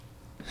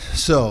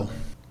So,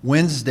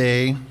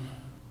 Wednesday,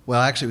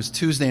 well, actually it was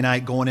Tuesday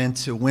night going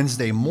into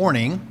Wednesday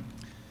morning,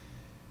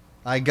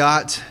 I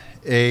got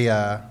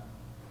a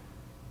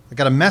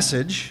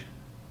message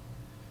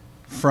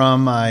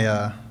from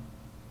my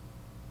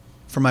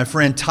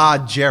friend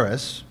Todd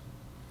Jarris.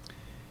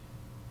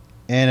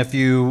 And if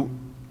you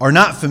are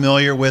not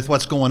familiar with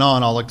what's going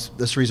on,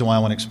 that's the reason why I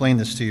want to explain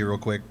this to you real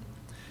quick.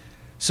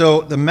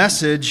 So the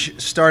message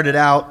started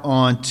out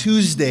on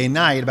Tuesday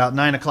night, about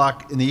 9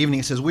 o'clock in the evening.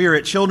 It says, "We are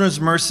at Children's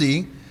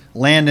Mercy.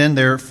 Landon,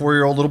 their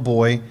 4-year-old little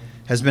boy,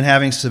 has been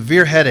having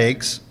severe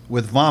headaches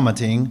with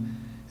vomiting,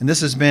 and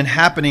this has been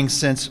happening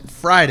since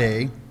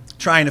Friday,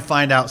 trying to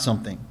find out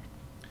something."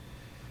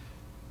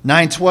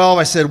 9:12,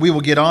 I said, "We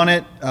will get on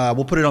it.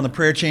 We'll put it on the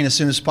prayer chain as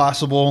soon as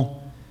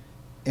possible.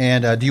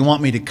 And do you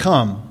want me to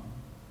come?"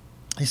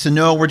 He said,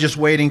 "No, we're just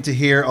waiting to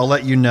hear. I'll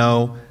let you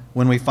know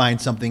when we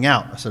find something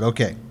out." I said,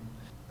 "Okay."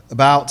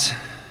 About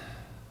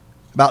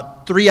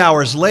 3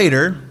 hours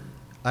later,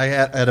 I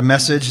had a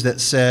message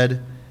that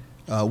said,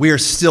 "We are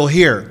still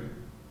here.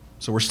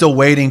 So we're still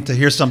waiting to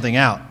hear something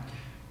out."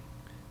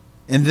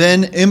 And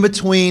then in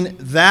between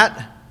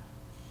that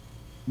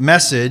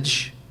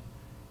message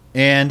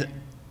and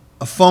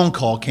a phone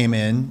call came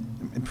in,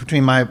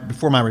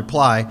 before my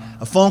reply,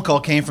 a phone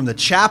call came from the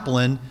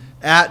chaplain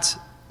at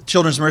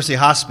Children's Mercy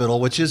Hospital,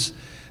 which is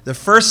the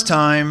first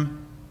time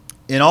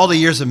in all the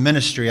years of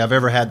ministry I've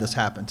ever had this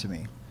happen to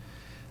me.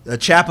 The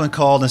chaplain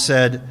called and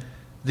said,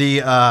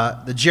 the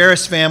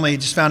Jarris family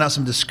just found out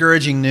some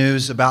discouraging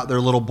news about their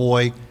little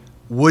boy.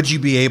 Would you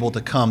be able to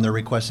come? They're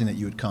requesting that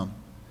you would come.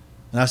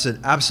 And I said,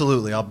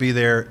 "Absolutely, I'll be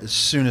there as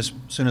soon as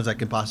I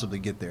can possibly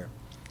get there."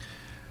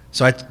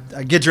 So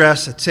I get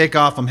dressed, I take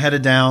off, I'm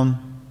headed down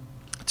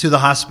to the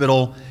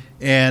hospital,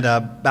 and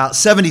about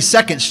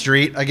 72nd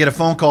Street, I get a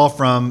phone call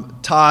from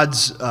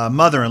Todd's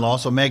mother-in-law,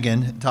 so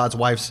Megan, Todd's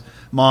wife's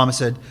mom. I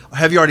said,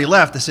 "Have you already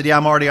left?" I said, "Yeah,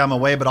 I'm already on my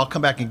way, but I'll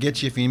come back and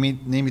get you if you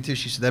need me to."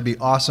 She said, "That'd be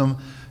awesome."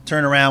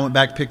 Turned around, went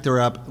back, picked her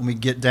up, and we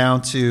get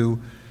down to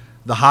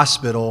the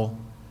hospital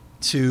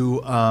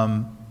to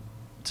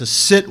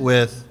sit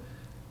with,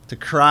 to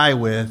cry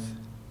with,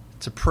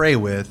 to pray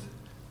with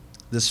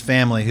this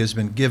family who's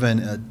been given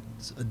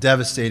a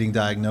devastating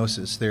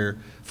diagnosis. Their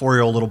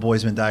 4-year-old little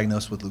boy's been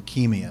diagnosed with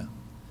leukemia.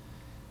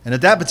 And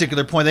at that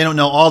particular point, they don't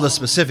know all the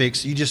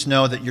specifics. You just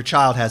know that your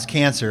child has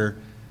cancer.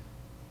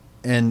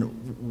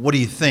 And what do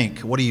you think?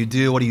 What do you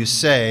do? What do you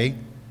say?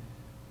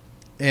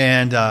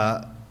 And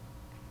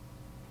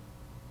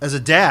as a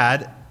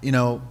dad,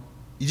 you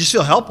just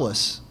feel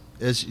helpless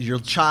as your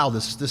child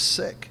is this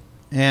sick.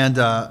 And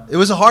it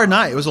was a hard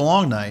night. It was a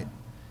long night.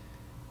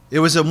 It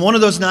was one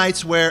of those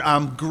nights where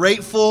I'm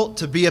grateful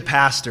to be a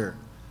pastor.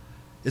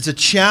 It's a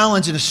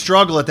challenge and a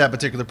struggle at that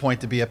particular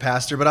point to be a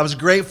pastor, but I was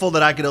grateful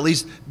that I could at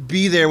least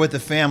be there with the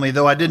family,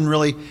 though I didn't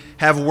really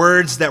have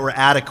words that were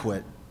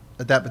adequate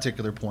at that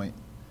particular point.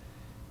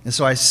 And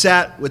so I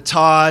sat with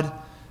Todd,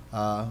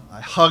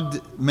 I hugged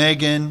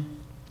Megan,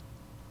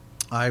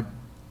 I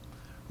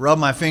rubbed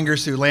my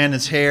fingers through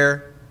Landon's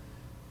hair,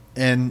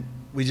 and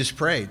we just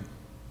prayed.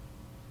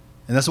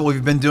 And that's what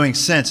we've been doing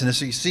since. And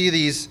so you see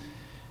these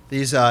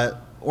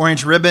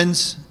orange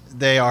ribbons.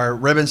 They are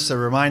ribbons to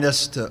remind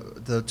us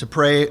to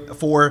pray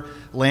for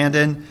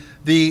Landon.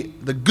 The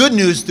good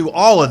news through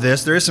all of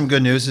this, there is some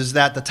good news, is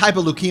that the type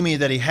of leukemia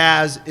that he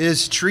has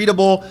is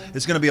treatable.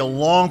 It's going to be a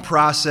long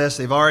process.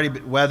 They've already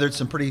weathered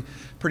some pretty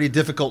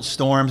difficult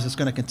storms. It's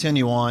going to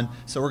continue on.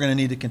 So we're going to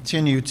need to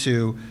continue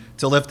to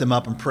lift him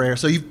up in prayer.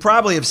 So you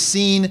probably have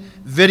seen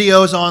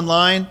videos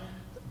online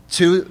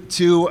to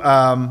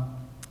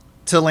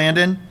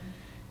Landon.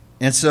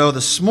 And so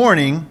this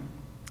morning,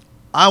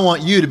 I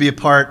want you to be a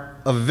part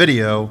of a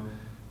video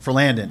for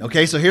Landon.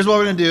 Okay, so here's what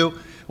we're going to do.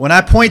 When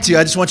I point to you,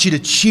 I just want you to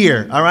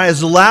cheer, all right,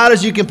 as loud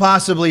as you can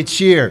possibly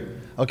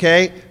cheer,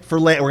 okay? We're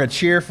going to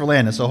cheer for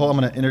Landon. So I'm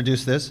going to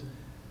introduce this.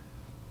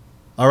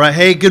 All right,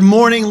 hey, good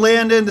morning,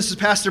 Landon. This is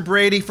Pastor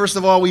Brady. First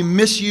of all, we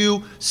miss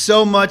you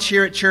so much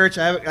here at church.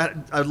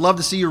 I'd love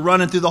to see you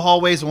running through the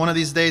hallways. One of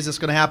these days it's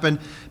going to happen.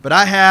 But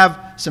I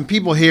have some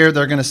people here that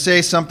are going to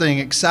say something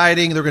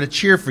exciting. They're going to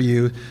cheer for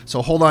you.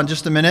 So hold on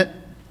just a minute.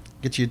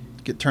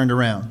 Get turned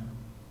around.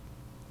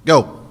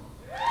 Go.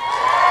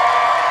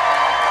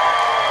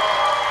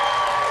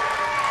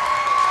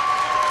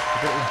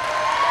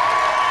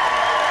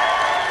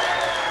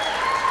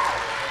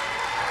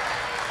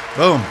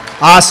 Boom.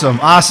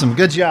 Awesome.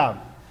 Good job.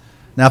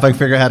 Now if I can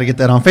figure out how to get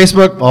that on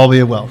Facebook, all will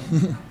be well.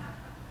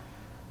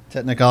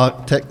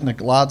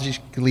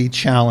 Technologically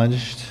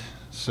challenged.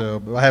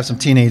 So I have some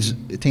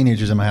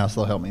teenagers in my house.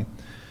 They'll help me.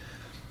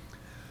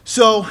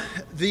 So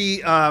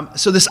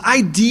this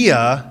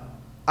idea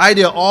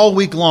all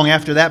week long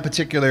after that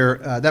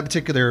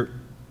particular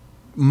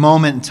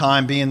moment in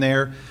time being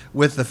there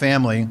with the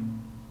family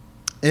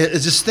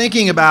is just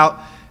thinking about,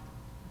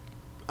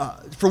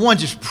 for one,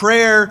 just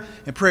prayer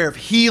and prayer of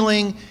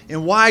healing.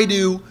 And why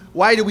do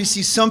we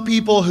see some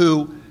people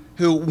who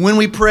when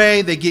we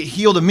pray, they get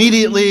healed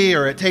immediately,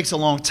 or it takes a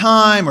long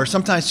time, or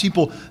sometimes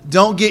people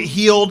don't get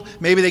healed.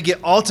 Maybe they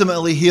get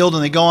ultimately healed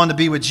and they go on to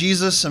be with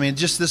Jesus. I mean,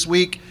 just this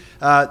week,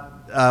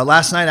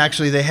 Last night,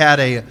 actually, they had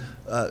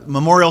a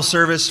memorial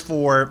service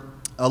for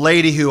a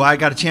lady who I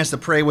got a chance to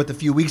pray with a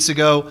few weeks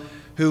ago,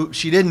 who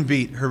she didn't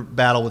beat her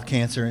battle with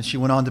cancer, and she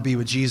went on to be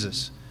with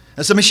Jesus.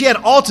 And so, she had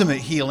ultimate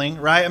healing,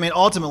 right?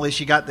 Ultimately,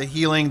 she got the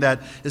healing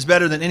that is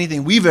better than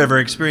anything we've ever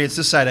experienced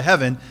this side of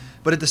heaven.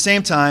 But at the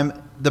same time,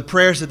 the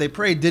prayers that they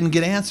prayed didn't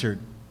get answered.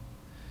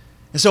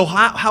 And so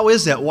how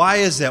is that? Why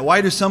is that?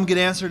 Why do some get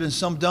answered and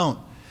some don't?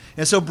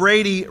 And so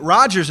Brady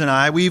Rogers and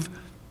I, we've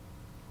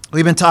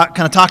been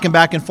kind of talking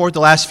back and forth the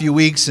last few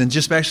weeks, and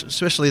just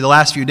especially the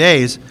last few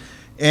days.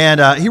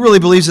 And he really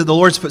believes that the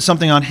Lord's put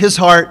something on his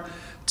heart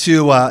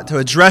to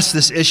address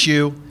this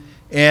issue.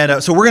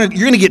 And so you're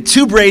gonna get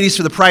 2 Bradys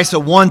for the price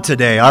of 1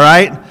 today. All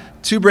right,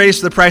 2 Bradys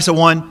for the price of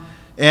 1,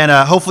 and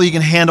hopefully you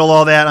can handle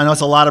all that. I know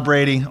it's a lot of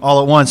Brady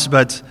all at once,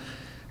 but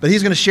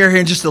he's going to share here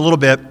in just a little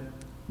bit.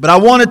 But I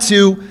wanted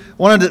to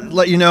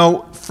let you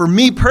know, for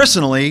me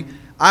personally,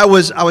 I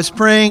was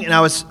praying, and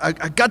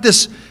I got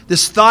this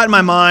thought in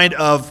my mind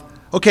of,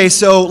 okay,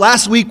 so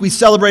last week we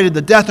celebrated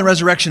the death and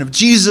resurrection of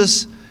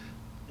Jesus.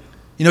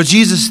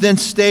 Jesus then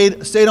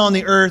stayed on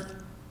the earth.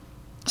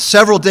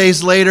 Several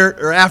days later,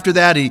 or after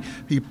that, he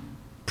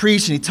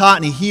preached and he taught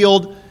and he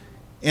healed,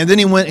 and then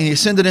he went and he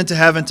ascended into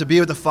heaven to be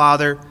with the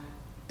Father.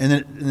 And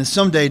then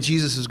someday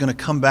Jesus is going to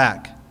come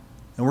back,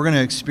 and we're going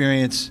to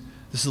experience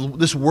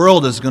this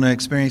world is going to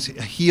experience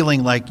a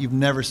healing like you've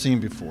never seen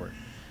before.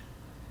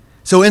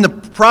 So in the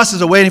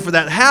process of waiting for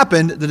that to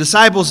happen, the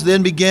disciples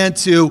then began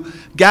to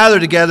gather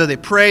together. They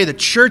prayed. The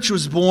church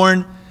was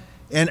born.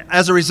 And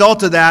as a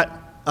result of that,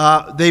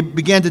 they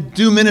began to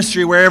do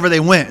ministry wherever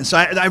they went. And so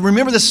I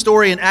remember this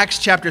story in Acts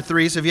chapter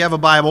 3. So if you have a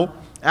Bible,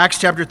 Acts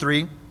chapter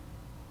 3.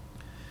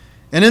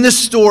 And in this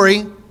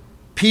story,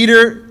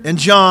 Peter and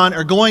John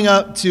are going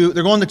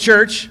to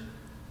church,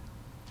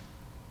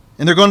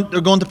 and they're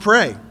going to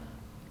pray.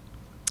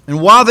 And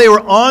while they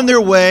were on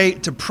their way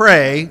to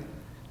pray,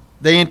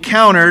 they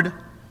encountered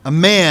a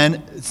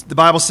man, the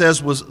Bible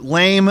says, was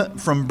lame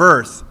from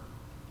birth.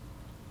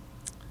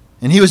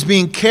 And he was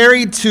being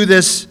carried to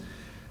this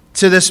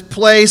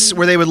place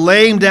where they would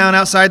lay him down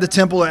outside the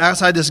temple, or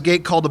outside this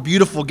gate called the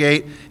Beautiful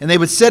Gate, and they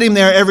would set him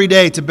there every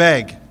day to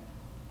beg.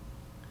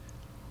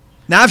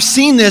 Now, I've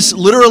seen this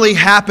literally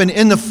happen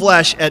in the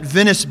flesh at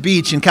Venice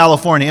Beach in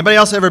California. Anybody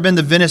else ever been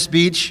to Venice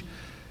Beach?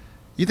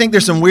 You think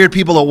there's some weird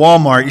people at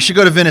Walmart? You should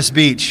go to Venice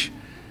Beach.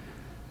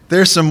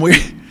 There's some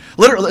weird...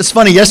 Literally, it's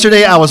funny.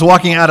 Yesterday, I was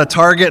walking out of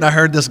Target, and I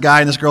heard this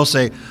guy and this girl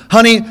say,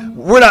 "Honey,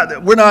 we're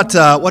not.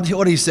 What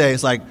do you say?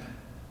 It's like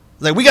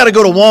we got to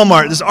go to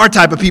Walmart. There's our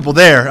type of people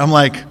there." I'm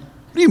like,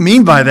 "What do you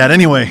mean by that?"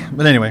 Anyway,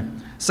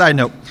 side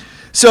note.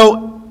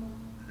 So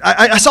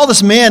I saw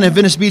this man in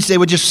Venice Beach. They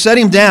would just set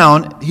him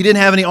down. He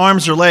didn't have any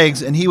arms or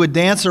legs, and he would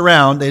dance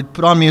around. They'd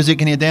put on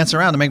music, and he'd dance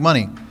around to make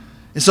money.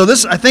 And so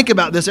I think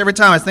about this every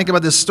time I think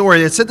about this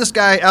story. They set this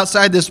guy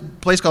outside this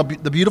place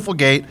called the Beautiful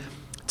Gate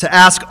to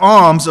ask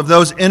alms of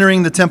those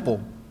entering the temple.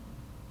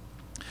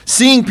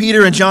 Seeing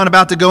Peter and John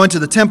about to go into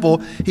the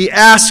temple, he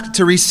asked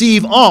to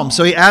receive alms.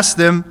 So he asked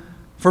them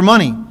for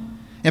money.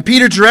 And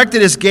Peter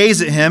directed his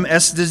gaze at him,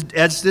 as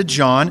did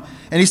John,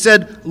 and he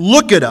said,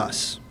 "Look at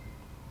us."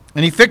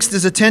 And he fixed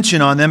his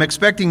attention on them,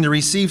 expecting to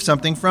receive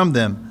something from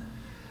them.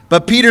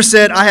 But Peter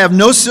said, "I have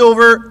no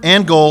silver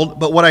and gold,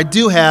 but what I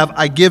do have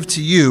I give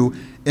to you.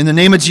 In the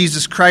name of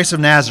Jesus Christ of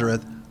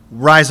Nazareth,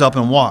 rise up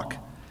and walk."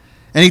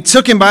 And he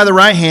took him by the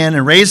right hand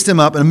and raised him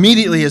up, and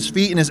immediately his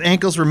feet and his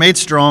ankles were made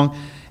strong.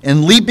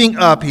 And leaping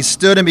up, he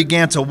stood and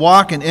began to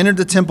walk and entered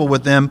the temple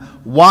with them,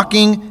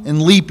 walking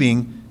and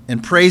leaping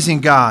and praising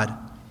God.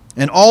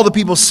 And all the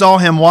people saw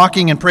him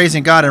walking and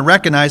praising God and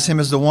recognized him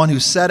as the one who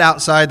sat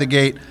outside the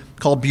gate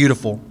called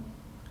Beautiful.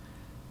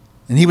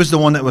 And he was the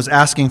one that was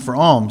asking for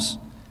alms.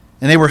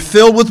 And they were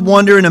filled with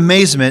wonder and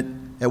amazement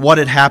at what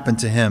had happened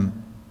to him.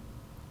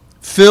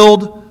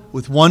 Filled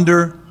with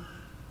wonder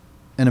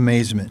and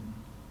amazement.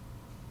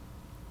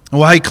 And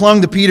while he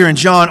clung to Peter and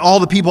John, all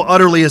the people,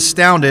 utterly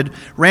astounded,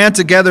 ran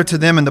together to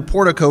them in the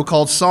portico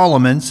called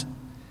Solomon's.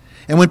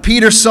 And when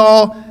Peter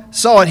saw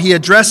it, he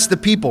addressed the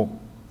people,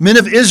 "Men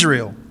of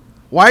Israel,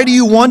 why do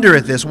you wonder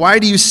at this? Why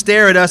do you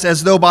stare at us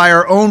as though by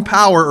our own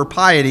power or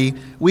piety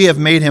we have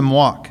made him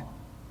walk?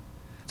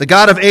 The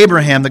God of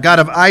Abraham, the God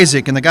of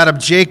Isaac, and the God of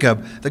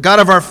Jacob, the God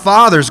of our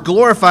fathers,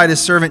 glorified his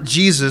servant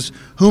Jesus,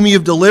 whom you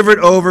have delivered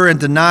over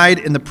and denied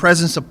in the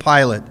presence of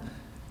Pilate,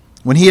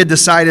 when he had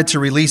decided to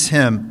release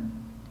him.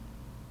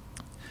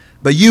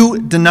 But you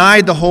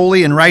denied the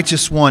holy and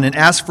righteous one and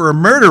asked for a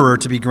murderer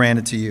to be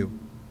granted to you."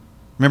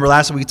 Remember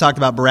last week we talked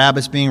about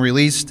Barabbas being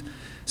released?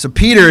 So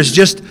Peter is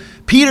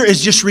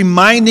just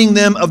reminding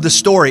them of the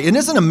story. And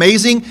isn't it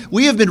amazing?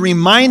 We have been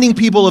reminding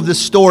people of this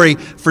story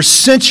for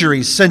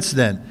centuries since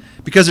then,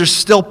 because there's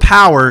still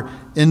power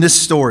in this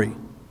story.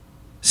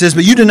 It says,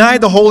 "But you denied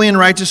the holy and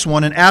righteous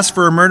one and asked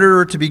for a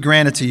murderer to be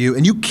granted to you,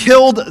 and you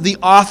killed the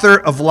author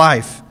of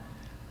life,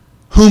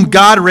 whom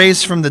God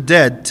raised from the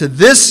dead. To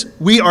this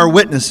we are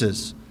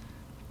witnesses.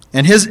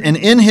 And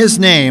in his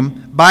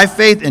name, by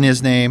faith in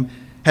his name,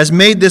 has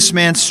made this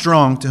man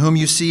strong, to whom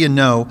you see and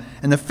know,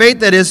 and the faith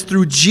that is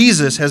through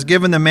Jesus has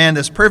given the man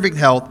this perfect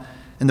health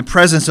in the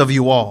presence of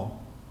you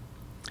all.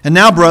 And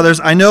now, brothers,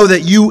 I know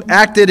that you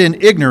acted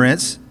in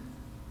ignorance,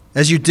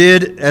 as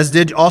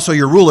did also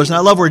your rulers. And I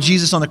love where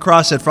Jesus on the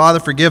cross said, Father,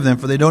 forgive them,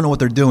 for they don't know what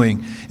they're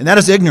doing. And that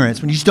is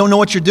ignorance, when you just don't know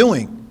what you're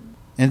doing.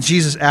 And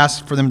Jesus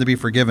asked for them to be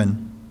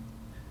forgiven.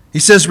 He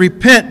says,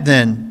 repent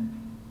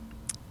then.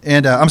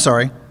 And I'm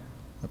sorry,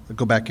 I'll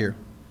go back here.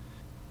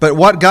 But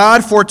what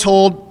God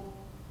foretold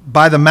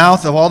by the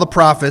mouth of all the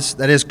prophets,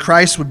 that is,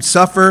 Christ would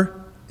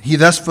suffer, he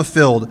thus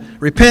fulfilled.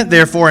 Repent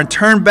therefore and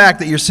turn back,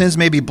 that your sins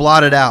may be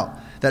blotted out,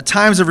 that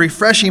times of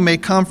refreshing may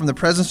come from the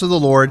presence of the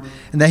Lord,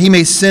 and that he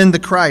may send the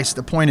Christ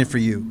appointed for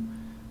you.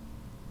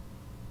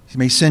 He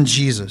may send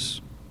Jesus,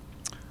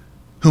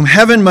 whom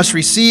heaven must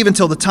receive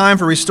until the time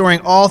for restoring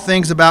all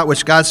things, about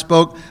which God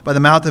spoke by the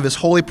mouth of his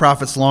holy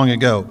prophets long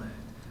ago.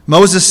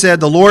 Moses said,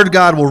 the Lord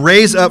God will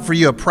raise up for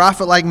you a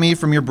prophet like me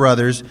from your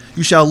brothers.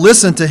 You shall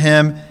listen to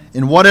him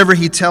in whatever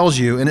he tells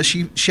you, and it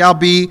shall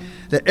be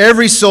that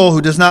every soul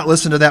who does not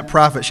listen to that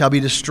prophet shall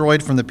be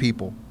destroyed from the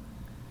people.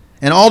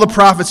 And all the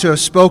prophets who have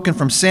spoken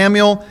from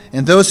Samuel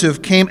and those who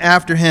have came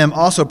after him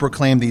also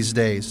proclaim these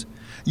days.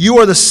 You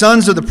are the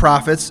sons of the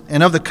prophets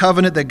and of the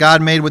covenant that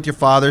God made with your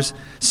fathers,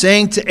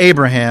 saying to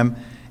Abraham,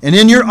 and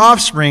in your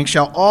offspring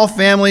shall all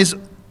families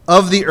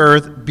of the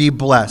earth be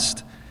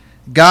blessed.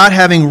 God,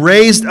 having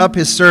raised up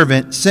his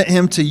servant, sent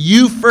him to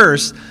you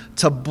first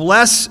to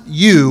bless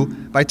you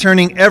by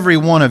turning every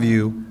one of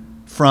you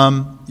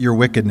from your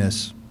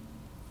wickedness.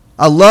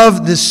 I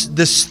love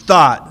this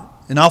thought.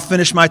 And I'll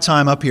finish my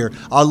time up here.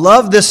 I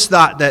love this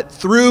thought that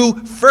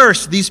through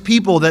first these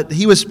people that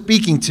he was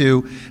speaking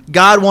to,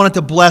 God wanted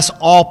to bless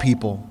all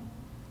people.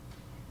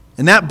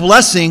 And that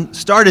blessing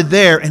started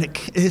there, and it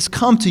has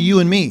come to you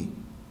and me.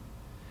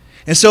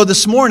 And so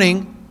this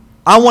morning,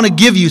 I want to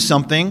give you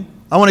something.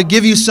 I want to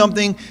give you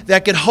something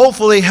that could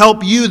hopefully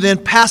help you then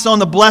pass on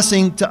the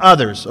blessing to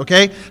others,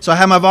 okay? So I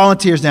have my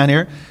volunteers down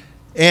here.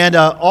 And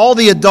all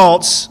the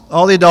adults,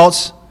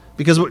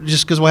 because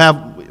we'll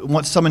have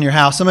some in your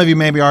house. Some of you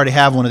maybe already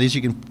have one of these.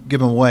 You can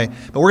give them away.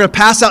 But we're going to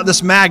pass out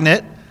this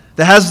magnet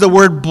that has the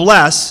word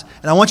bless.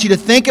 And I want you to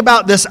think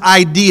about this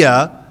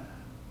idea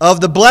of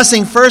the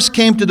blessing first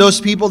came to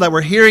those people that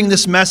were hearing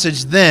this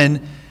message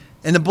then.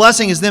 And the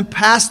blessing is then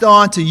passed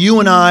on to you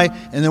and I.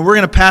 And then we're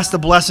going to pass the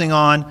blessing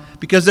on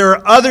because there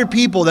are other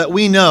people that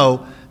we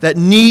know that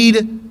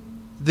need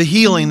the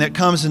healing that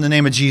comes in the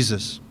name of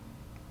Jesus.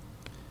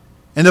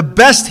 And the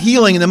best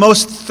healing and the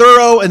most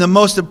thorough and the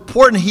most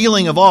important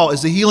healing of all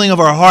is the healing of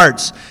our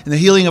hearts and the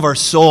healing of our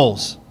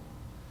souls.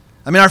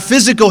 I mean, our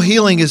physical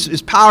healing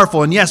is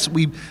powerful. And yes,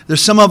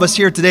 there's some of us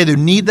here today that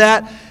need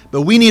that,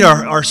 but we need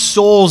our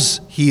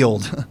souls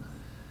healed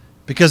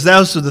because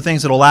those are the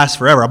things that will last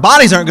forever. Our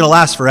bodies aren't going to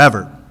last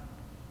forever.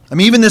 I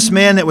mean, even this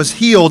man that was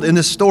healed in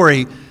this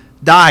story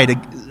died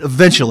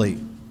eventually,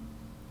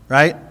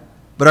 right?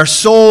 But our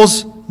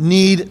souls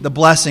need the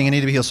blessing and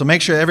need to be healed. So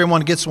make sure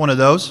everyone gets one of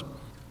those.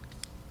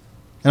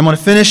 And I'm going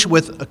to finish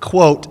with a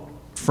quote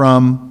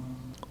from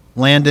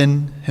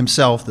Landon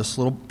himself, this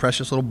little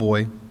precious little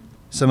boy.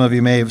 Some of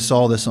you may have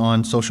saw this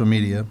on social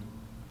media.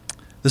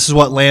 This is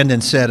what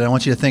Landon said, and I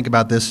want you to think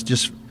about this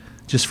just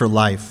for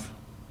life.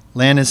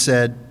 Landon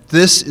said,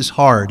 "This is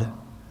hard,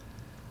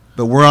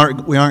 but we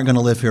aren't going to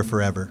live here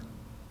forever."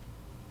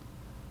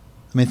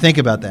 I mean, think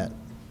about that.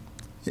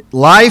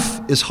 Life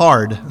is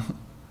hard,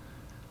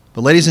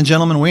 but ladies and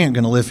gentlemen, we aren't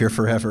going to live here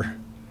forever.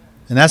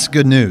 And that's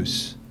good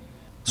news.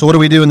 So what do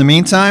we do in the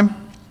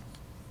meantime?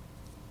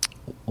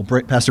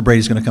 Well, Pastor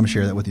Brady's going to come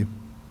share that with you.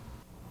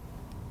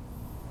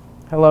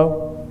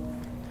 Hello.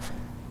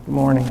 Good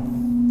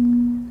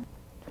morning.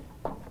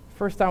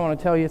 First, I want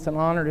to tell you it's an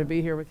honor to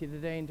be here with you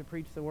today and to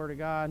preach the Word of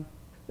God.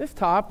 This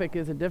topic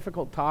is a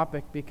difficult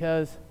topic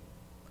because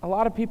a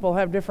lot of people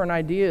have different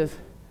ideas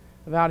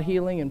about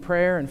healing and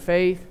prayer and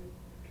faith.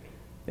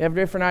 They have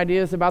different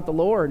ideas about the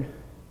Lord,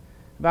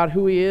 about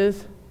who He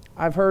is.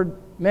 I've heard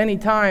many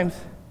times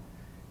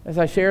as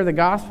I share the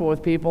gospel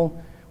with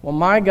people, well,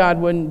 my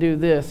God wouldn't do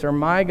this or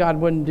my God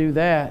wouldn't do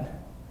that.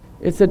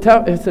 It's a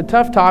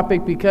tough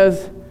topic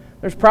because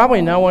there's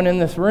probably no one in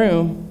this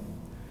room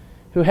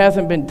who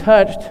hasn't been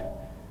touched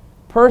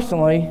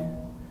personally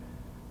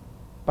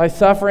by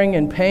suffering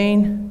and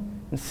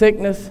pain and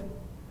sickness,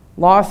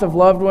 loss of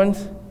loved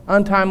ones,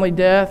 untimely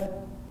death.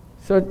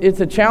 So it's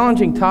a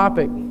challenging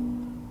topic.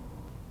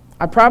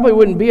 I probably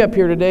wouldn't be up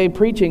here today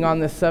preaching on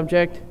this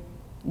subject,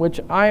 which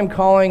I am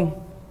calling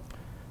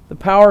the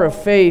power of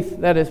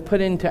faith that is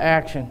put into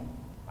action.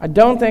 I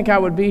don't think I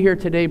would be here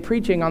today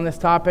preaching on this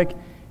topic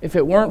if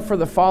it weren't for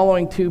the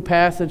following two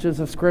passages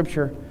of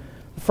Scripture.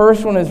 The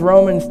first one is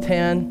Romans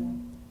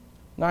 10,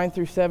 9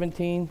 through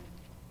 17.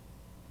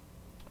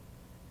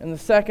 And the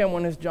second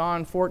one is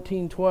John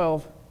 14,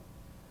 12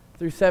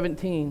 through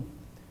 17.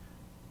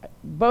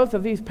 Both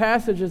of these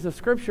passages of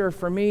Scripture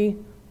for me,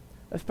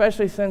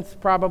 especially since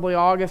probably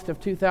August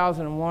of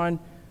 2001,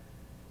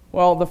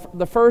 well,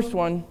 the first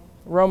one,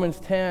 Romans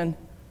 10,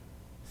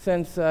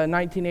 since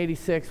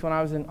 1986 when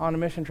I was on a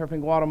mission trip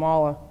in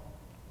Guatemala.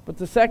 But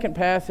the second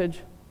passage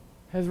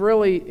has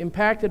really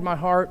impacted my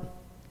heart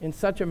in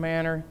such a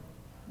manner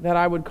that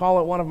I would call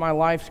it one of my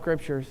life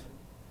scriptures.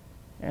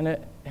 And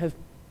it has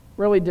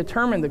really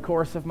determined the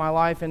course of my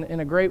life in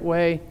a great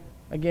way,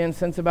 again,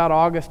 since about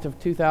August of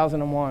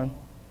 2001.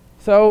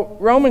 So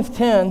Romans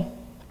 10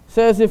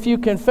 says, if you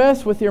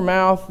confess with your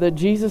mouth that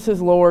Jesus is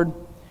Lord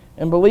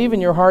and believe in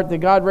your heart that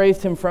God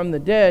raised him from the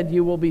dead,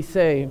 you will be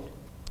saved.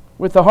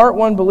 With the heart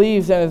one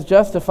believes and is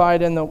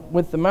justified, and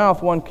with the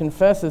mouth one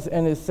confesses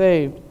and is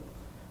saved.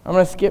 I'm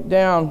going to skip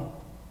down.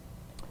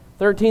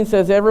 13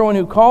 says, everyone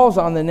who calls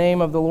on the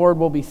name of the Lord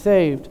will be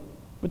saved.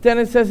 But then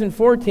it says in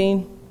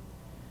 14,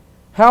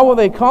 how will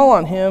they call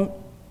on him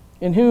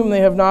in whom they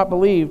have not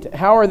believed?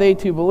 How are they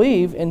to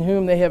believe in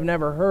whom they have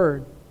never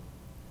heard?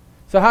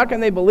 So how can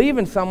they believe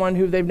in someone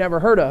who they've never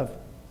heard of?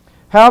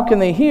 How can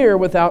they hear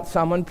without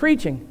someone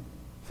preaching?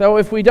 So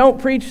if we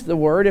don't preach the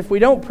word, if we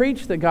don't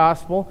preach the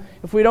gospel,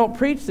 if we don't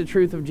preach the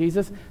truth of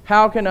Jesus,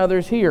 how can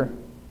others hear?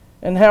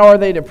 And how are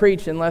they to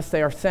preach unless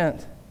they are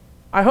sent?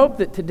 I hope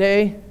that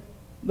today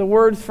the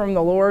words from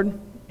the Lord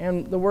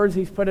and the words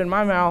he's put in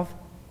my mouth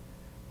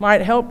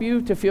might help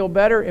you to feel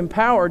better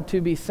empowered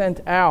to be sent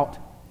out,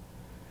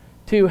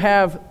 to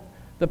have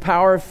the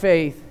power of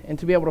faith and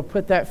to be able to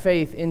put that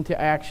faith into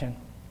action.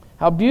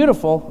 How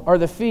beautiful are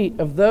the feet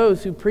of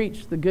those who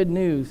preach the good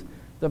news,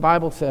 the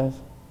Bible says.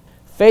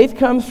 Faith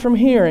comes from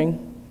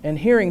hearing, and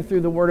hearing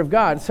through the Word of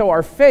God. So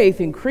our faith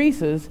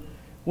increases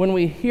when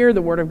we hear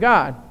the Word of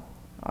God.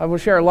 I will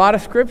share a lot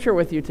of Scripture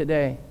with you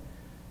today.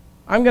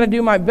 I'm going to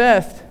do my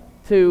best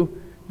to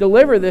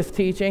deliver this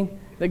teaching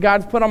that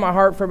God's put on my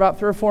heart for about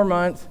 3 or 4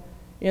 months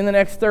in the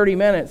next 30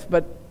 minutes.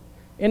 But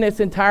in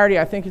its entirety,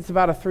 I think it's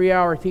about a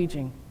 3-hour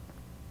teaching.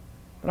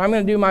 But I'm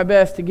going to do my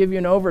best to give you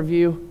an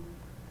overview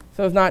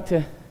so as not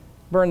to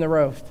burn the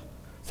roast.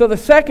 So the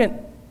second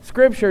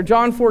Scripture,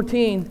 John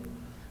 14,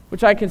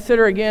 which I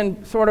consider,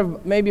 again, sort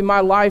of maybe my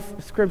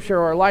life Scripture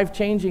or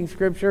life-changing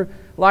Scripture,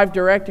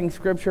 life-directing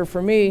Scripture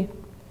for me,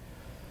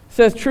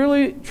 says,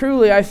 truly,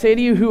 truly, I say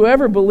to you,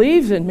 whoever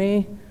believes in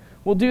me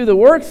will do the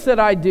works that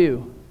I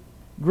do.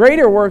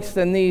 Greater works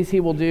than these he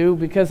will do,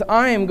 because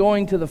I am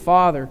going to the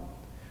Father.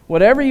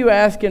 Whatever you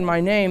ask in my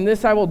name,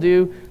 this I will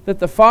do, that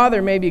the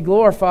Father may be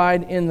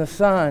glorified in the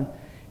Son.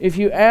 If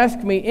you ask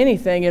me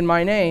anything in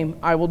my name,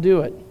 I will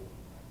do it.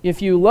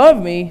 If you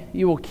love me,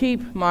 you will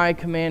keep my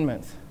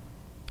commandments.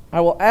 I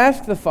will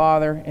ask the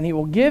Father, and he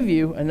will give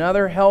you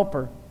another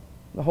helper,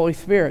 the Holy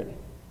Spirit,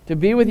 to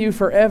be with you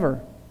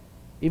forever,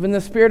 even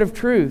the Spirit of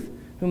truth,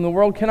 whom the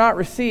world cannot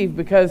receive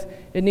because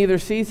it neither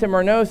sees him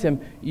or knows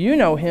him. You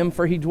know him,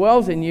 for he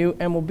dwells in you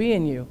and will be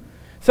in you.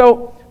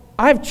 So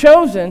I've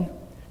chosen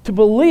to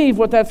believe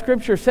what that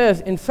Scripture says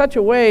in such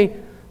a way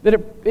that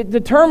it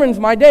determines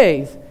my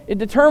days. It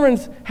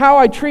determines how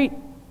I treat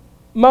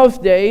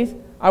most days.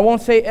 I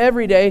won't say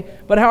every day,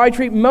 but how I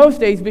treat most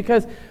days,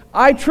 because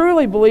I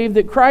truly believe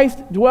that Christ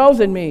dwells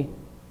in me.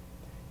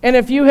 And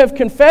if you have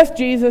confessed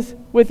Jesus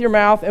with your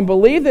mouth and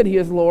believe that he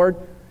is Lord,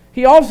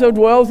 he also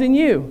dwells in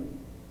you.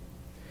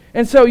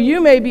 And so you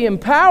may be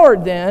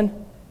empowered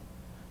then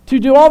to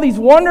do all these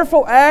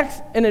wonderful acts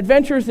and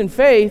adventures in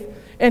faith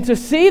and to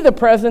see the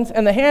presence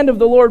and the hand of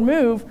the Lord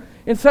move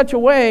in such a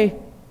way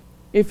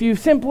if you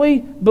simply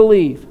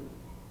believe.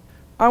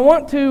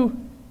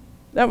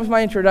 That was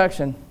my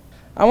introduction.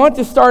 I want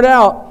to start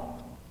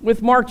out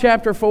with Mark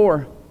chapter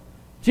 4.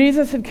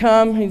 Jesus had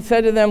come, he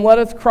said to them, let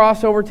us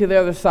cross over to the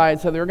other side.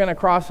 So they were going to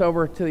cross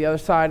over to the other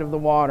side of the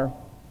water.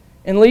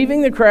 And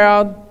leaving the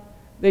crowd,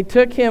 they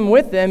took him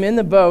with them in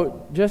the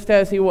boat, just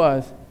as he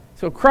was.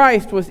 So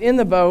Christ was in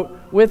the boat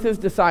with his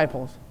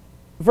disciples.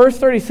 Verse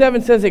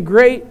 37 says, a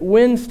great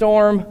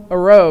windstorm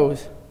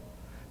arose.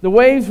 The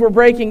waves were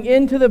breaking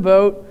into the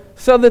boat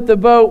so that the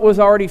boat was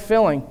already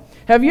filling.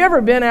 Have you ever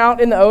been out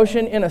in the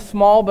ocean in a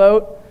small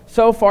boat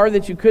so far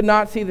that you could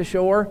not see the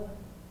shore?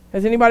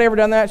 Has anybody ever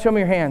done that? Show me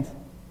your hands.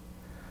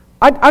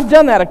 I've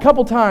done that a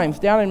couple times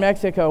down in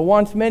Mexico,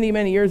 once many,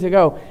 many years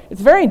ago.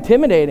 It's very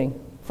intimidating,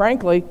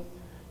 frankly,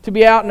 to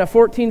be out in a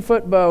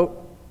 14-foot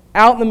boat,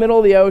 out in the middle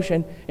of the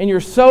ocean, and you're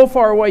so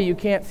far away you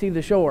can't see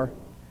the shore.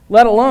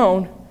 Let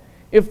alone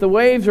if the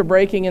waves are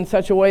breaking in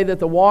such a way that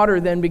the water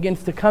then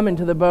begins to come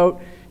into the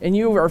boat and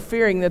you are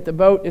fearing that the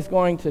boat is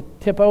going to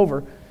tip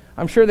over.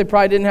 I'm sure they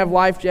probably didn't have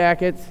life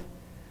jackets.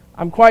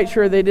 I'm quite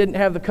sure they didn't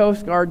have the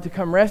Coast Guard to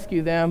come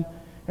rescue them.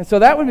 And so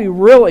that would be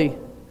really,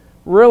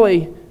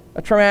 really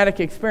a traumatic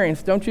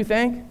experience, don't you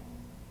think?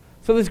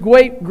 So this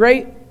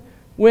great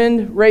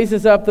wind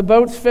raises up. The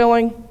boat's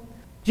filling.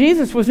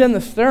 Jesus was in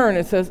the stern,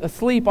 it says,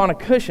 asleep on a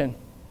cushion.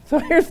 So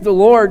here's the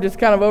Lord just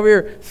kind of over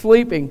here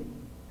sleeping.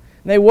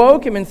 And they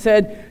woke him and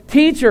said,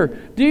 Teacher,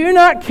 do you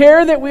not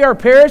care that we are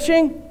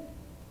perishing?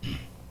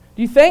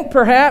 Do you think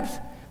perhaps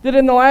that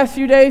in the last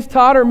few days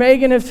Todd or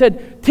Megan have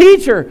said,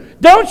 Teacher,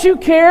 don't you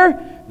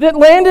care that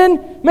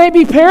Landon may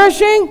be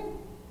perishing?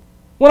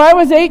 When I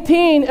was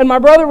 18 and my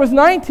brother was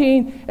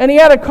 19 and he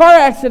had a car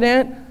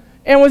accident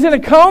and was in a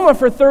coma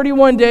for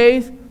 31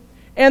 days,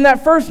 And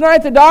that first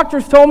night, the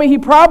doctors told me he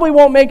probably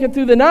won't make it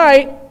through the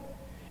night.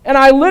 And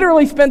I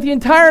literally spent the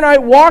entire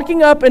night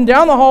walking up and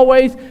down the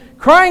hallways,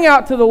 crying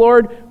out to the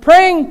Lord,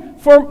 praying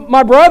for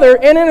my brother,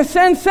 and in a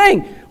sense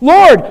saying,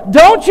 Lord,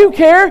 don't you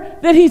care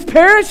that he's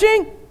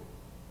perishing?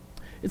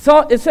 It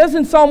says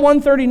in Psalm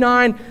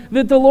 139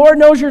 that the Lord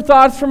knows your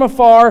thoughts from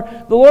afar.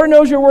 The Lord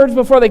knows your words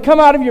before they come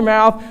out of your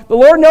mouth. The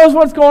Lord knows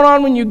what's going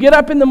on when you get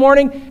up in the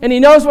morning, and He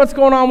knows what's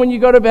going on when you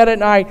go to bed at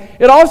night.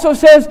 It also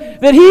says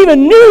that He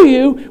even knew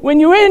you when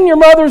you were in your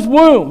mother's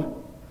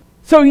womb.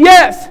 So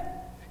yes,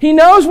 He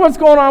knows what's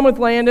going on with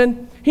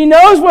Landon. He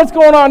knows what's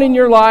going on in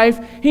your life.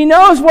 He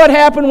knows what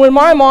happened when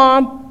my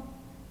mom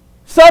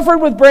suffered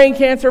with brain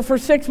cancer for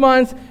 6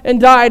 months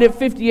and died at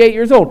 58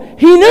 years old.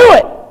 He knew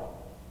it.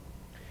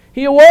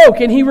 He awoke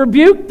and he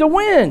rebuked the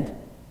wind.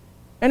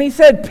 And he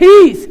said,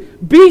 peace,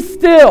 be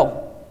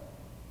still.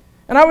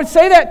 And I would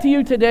say that to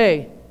you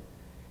today.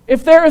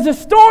 If there is a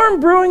storm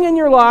brewing in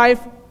your life,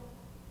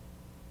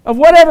 of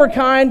whatever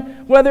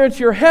kind, whether it's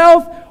your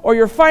health or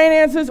your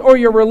finances or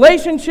your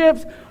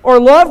relationships or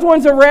loved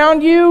ones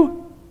around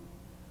you,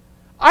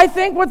 I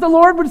think what the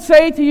Lord would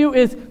say to you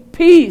is,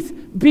 peace,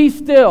 be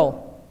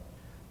still.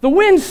 The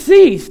wind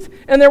ceased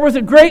and there was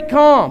a great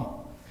calm.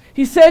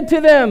 He said to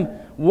them,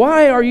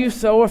 why are you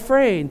so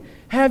afraid?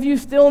 Have you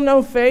still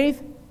no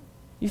faith?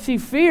 You see,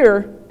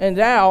 fear and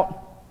doubt,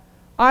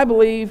 I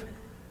believe,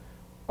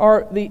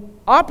 are the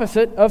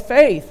opposite of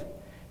faith.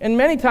 And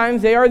many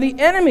times they are the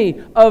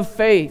enemy of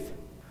faith.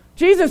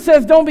 Jesus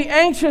says, don't be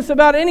anxious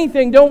about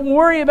anything. Don't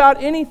worry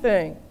about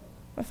anything.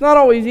 That's not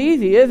always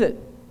easy, is it?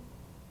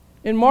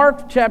 In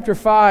Mark chapter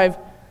 5,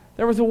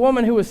 there was a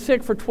woman who was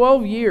sick for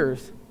 12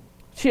 years.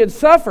 She had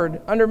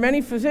suffered under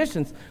many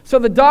physicians, so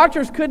the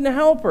doctors couldn't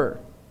help her.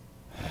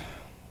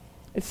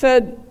 It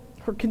said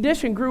her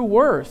condition grew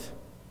worse.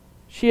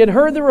 She had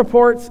heard the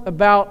reports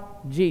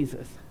about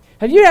Jesus.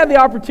 Have you had the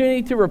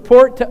opportunity to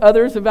report to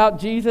others about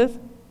Jesus?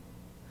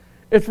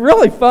 It's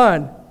really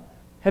fun.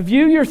 Have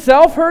you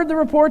yourself heard the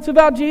reports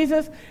about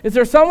Jesus? Is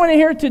there someone in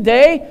here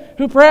today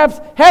who perhaps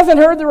hasn't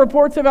heard the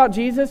reports about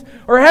Jesus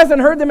or hasn't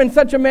heard them in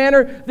such a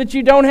manner that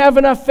you don't have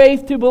enough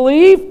faith to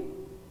believe?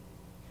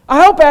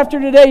 I hope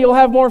after today you'll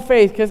have more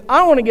faith, because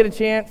I want to get a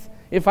chance,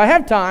 if I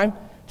have time,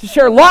 to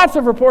share lots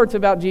of reports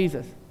about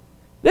Jesus.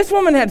 This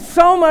woman had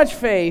so much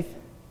faith,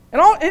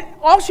 and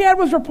all she had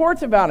was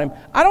reports about Him.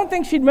 I don't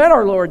think she'd met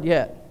our Lord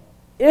yet.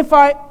 If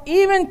I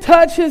even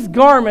touch His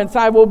garments,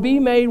 I will be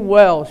made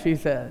well, she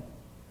said.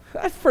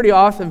 That's pretty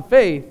awesome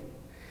faith.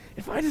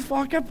 If I just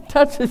walk up and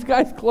touch this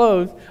guy's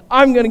clothes,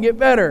 I'm going to get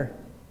better.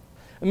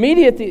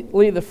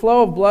 Immediately, the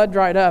flow of blood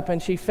dried up,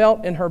 and she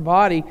felt in her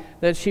body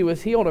that she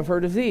was healed of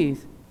her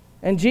disease.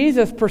 And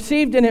Jesus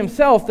perceived in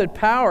Himself that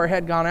power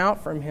had gone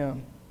out from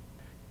Him.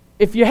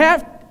 If you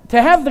have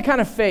to have the kind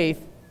of faith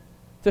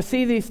to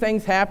see these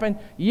things happen,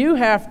 you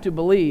have to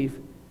believe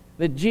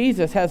that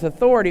Jesus has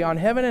authority on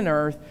heaven and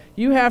earth.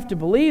 You have to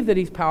believe that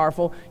He's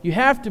powerful. You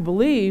have to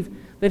believe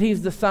that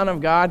He's the Son of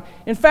God.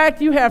 In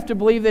fact, you have to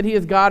believe that He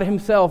is God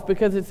Himself,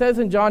 because it says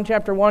in John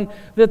chapter 1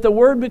 that the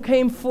Word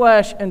became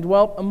flesh and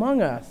dwelt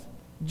among us.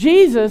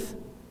 Jesus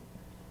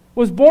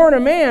was born a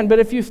man, but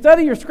if you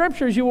study your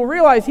scriptures, you will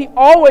realize He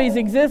always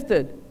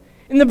existed.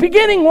 In the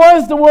beginning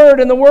was the Word,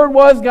 and the Word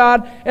was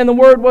God, and the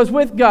Word was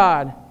with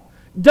God.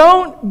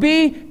 Don't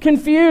be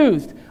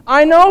confused.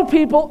 I know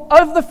people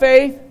of the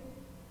faith,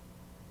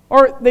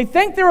 or they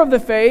think they're of the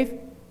faith,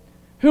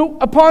 who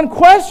upon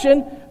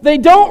question, they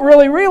don't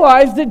really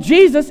realize that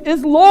Jesus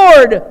is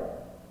Lord.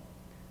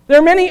 There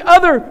are many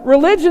other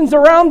religions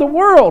around the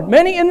world,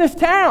 many in this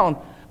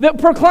town, that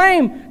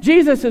proclaim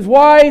Jesus is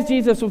wise,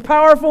 Jesus was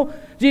powerful,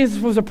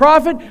 Jesus was a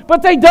prophet,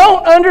 but they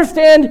don't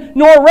understand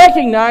nor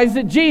recognize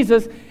that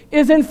Jesus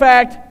is in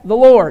fact the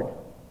Lord.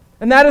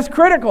 And that is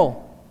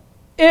critical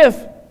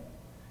if,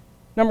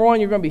 number one,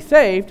 you're going to be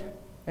saved,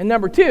 and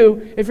number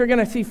two, if you're going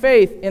to see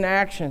faith in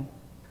action.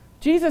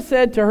 Jesus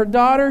said to her,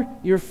 daughter,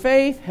 your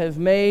faith has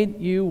made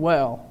you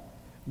well.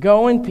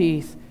 Go in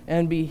peace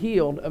and be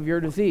healed of your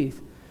disease.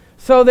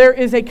 So there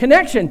is a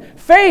connection.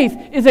 Faith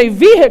is a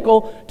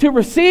vehicle to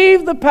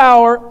receive the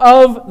power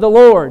of the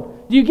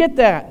Lord. Do you get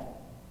that?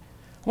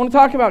 I want to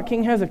talk about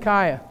King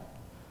Hezekiah.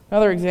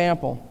 Another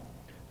example.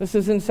 This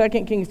is in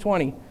 2 Kings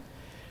 20.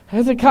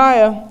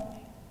 Hezekiah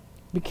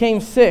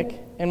became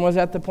sick and was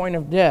at the point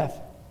of death.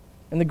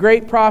 And the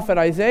great prophet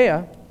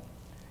Isaiah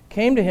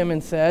came to him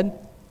and said,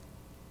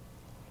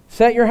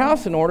 set your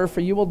house in order,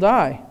 for you will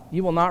die.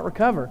 You will not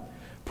recover.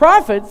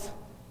 Prophets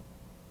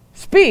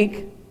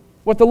speak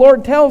what the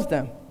Lord tells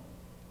them.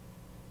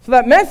 So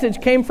that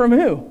message came from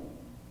who?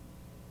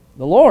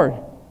 The Lord.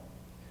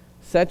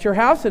 Set your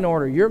house in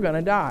order. You're going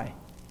to die.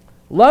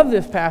 Love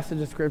this passage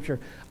of Scripture.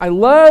 I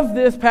love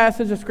this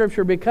passage of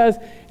Scripture because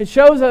it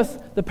shows us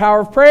the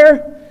power of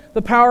prayer,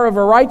 the power of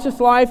a righteous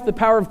life, the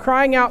power of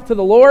crying out to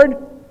the Lord,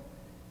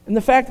 and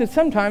the fact that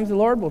sometimes the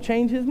Lord will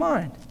change His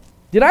mind.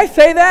 Did I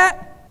say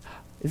that?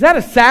 Is that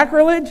a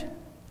sacrilege?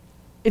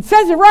 It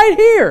says it right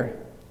here.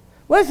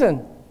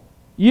 Listen,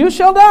 you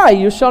shall die,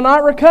 you shall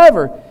not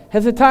recover.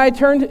 Hezekiah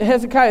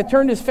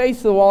turned his face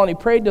to the wall, and he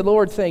prayed to the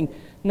Lord, saying,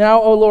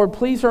 Now, O Lord,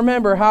 please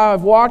remember how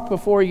I've walked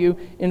before you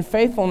in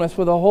faithfulness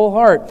with a whole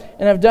heart,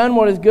 and have done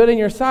what is good in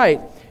your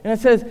sight. And it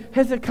says,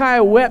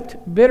 Hezekiah wept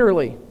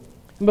bitterly.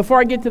 And before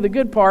I get to the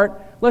good part,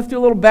 let's do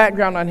a little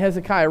background on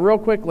Hezekiah real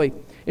quickly.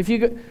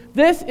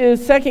 This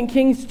is 2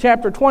 Kings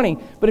chapter 20,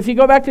 but if you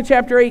go back to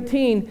chapter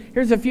 18,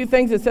 here's a few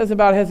things it says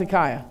about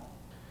Hezekiah. It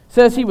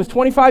says he was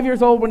 25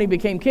 years old when he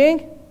became king.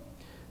 It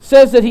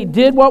says that he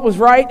did what was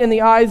right in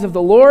the eyes of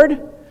the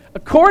Lord,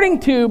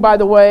 according to, by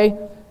the way,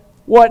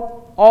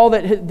 all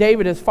that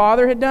David, his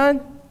father, had done.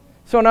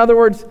 So in other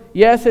words,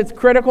 yes, it's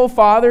critical,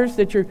 fathers,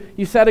 that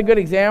you set a good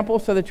example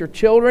so that your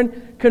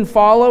children can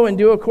follow and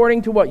do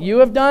according to what you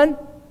have done.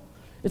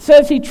 It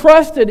says he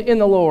trusted in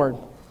the Lord,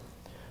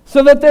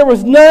 so that there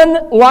was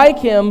none like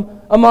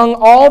him among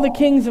all the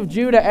kings of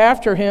Judah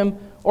after him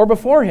or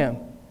before him.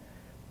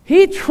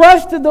 He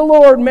trusted the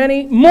Lord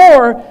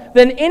more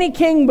than any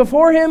king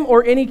before him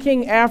or any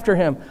king after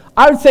him.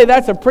 I would say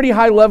that's a pretty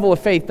high level of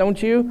faith,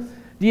 don't you?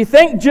 Do you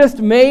think just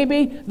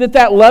maybe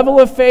that level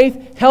of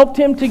faith helped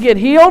him to get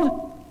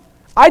healed?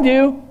 I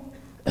do.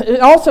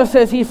 It also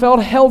says he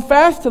held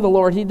fast to the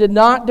Lord. He did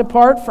not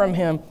depart from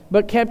him,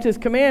 but kept his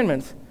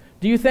commandments.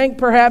 Do you think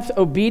perhaps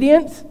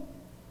obedience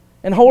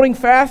and holding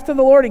fast to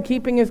the Lord and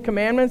keeping his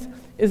commandments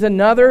is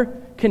another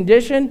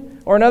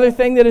condition or another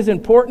thing that is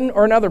important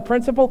or another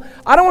principle?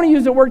 I don't want to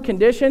use the word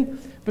condition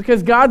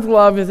because God's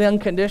love is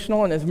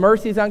unconditional and his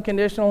mercy is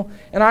unconditional,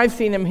 and I've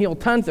seen him heal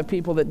tons of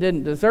people that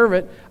didn't deserve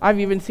it.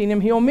 I've even seen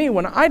him heal me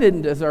when I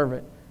didn't deserve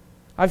it.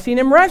 I've seen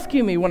him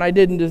rescue me when I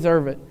didn't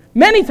deserve it.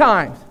 Many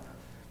times.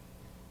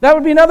 That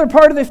would be another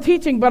part of this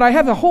teaching, but I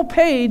have a whole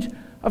page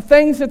of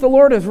things that the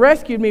Lord has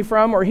rescued me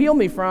from or healed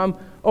me from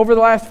over the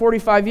last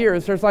 45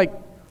 years. There's like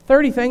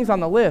 30 things on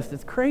the list.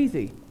 It's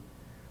crazy.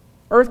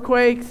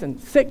 Earthquakes and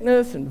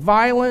sickness and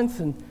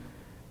violence and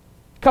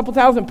a couple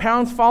thousand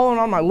pounds falling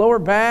on my lower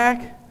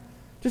back.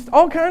 Just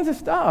all kinds of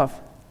stuff.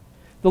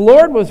 The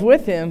Lord was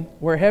with him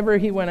wherever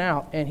he went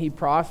out, and he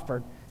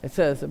prospered, it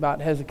says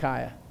about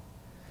Hezekiah.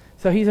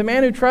 So he's a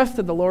man who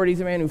trusted the Lord.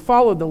 He's a man who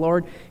followed the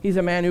Lord. He's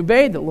a man who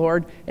obeyed the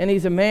Lord. And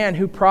he's a man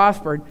who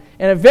prospered.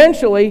 And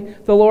eventually,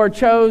 the Lord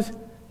chose,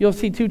 you'll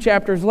see 2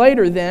 chapters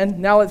later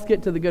then. Now let's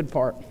get to the good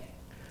part.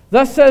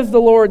 Thus says the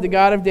Lord, the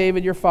God of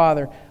David, your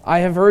father, I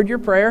have heard your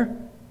prayer.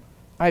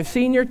 I have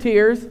seen your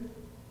tears.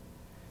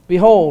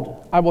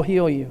 Behold, I will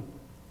heal you.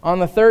 On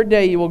the 3rd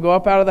day, you will go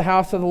up out of the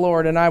house of the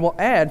Lord, and I will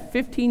add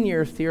 15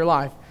 years to your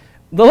life.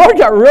 The Lord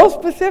got real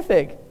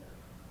specific.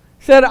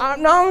 He said,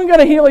 I'm not only going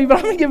to heal you, but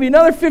I'm going to give you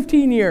another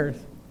 15 years.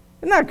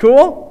 Isn't that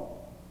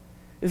cool?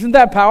 Isn't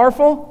that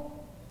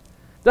powerful?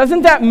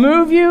 Doesn't that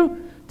move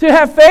you to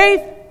have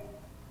faith?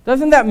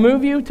 Doesn't that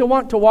move you to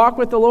want to walk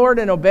with the Lord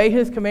and obey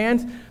his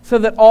commands so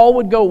that all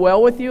would go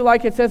well with you,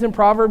 like it says in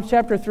Proverbs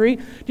chapter 3?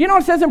 Do you know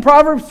it says in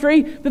Proverbs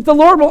 3 that the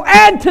Lord will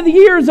add to the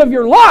years of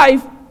your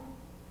life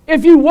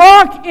if you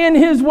walk in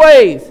his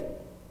ways?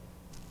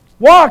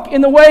 Walk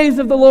in the ways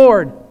of the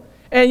Lord,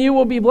 and you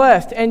will be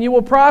blessed, and you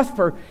will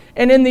prosper.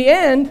 And in the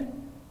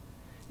end,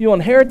 you'll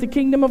inherit the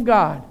kingdom of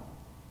God.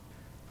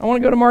 I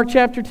want to go to Mark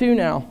chapter 2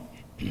 now.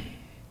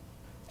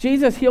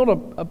 Jesus healed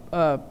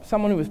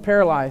someone who was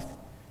paralyzed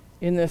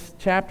in this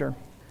chapter.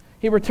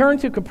 He returned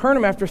to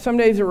Capernaum after some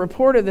days. It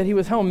reported that he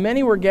was home.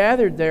 Many were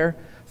gathered there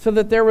so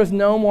that there was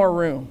no more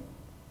room.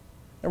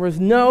 There was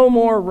no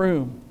more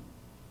room.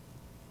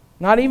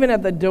 Not even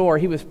at the door.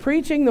 He was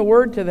preaching the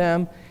word to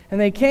them,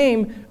 and they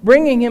came,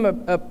 bringing him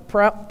a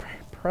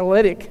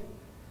paralytic,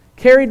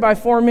 carried by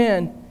 4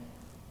 men.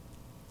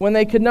 When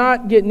they could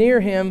not get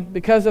near him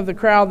because of the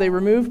crowd, they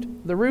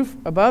removed the roof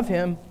above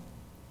him,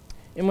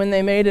 and when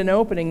they made an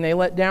opening, they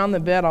let down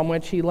the bed on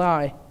which he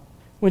lay.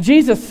 When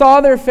Jesus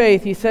saw their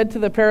faith, he said to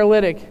the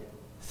paralytic,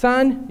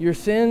 Son, your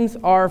sins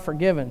are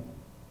forgiven.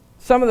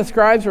 Some of the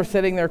scribes were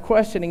sitting there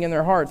questioning in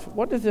their hearts,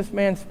 what does this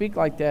man speak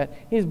like that?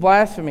 He's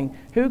blaspheming.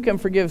 Who can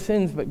forgive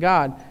sins but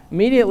God?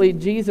 Immediately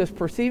Jesus,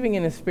 perceiving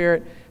in his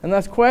spirit, and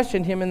thus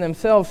questioned him in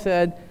themselves,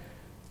 said,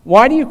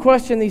 Why do you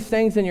question these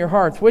things in your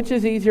hearts? Which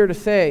is easier to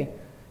say,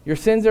 your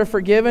sins are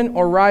forgiven,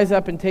 or rise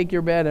up and take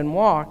your bed and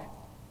walk?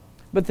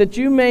 But that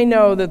you may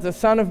know that the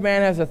Son of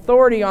Man has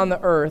authority on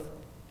the earth,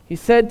 he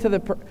said to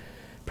the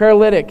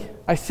paralytic,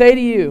 I say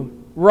to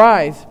you,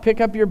 rise,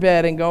 pick up your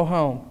bed and go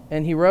home.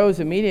 And he rose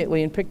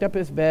immediately and picked up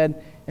his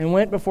bed and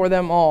went before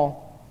them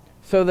all,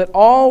 so that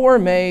all were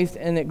amazed,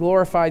 and it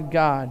glorified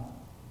God.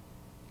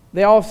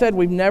 They all said,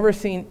 we've never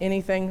seen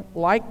anything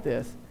like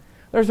this.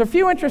 There's a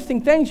few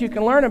interesting things you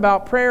can learn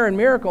about prayer and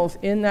miracles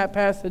in that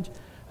passage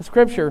of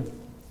Scripture.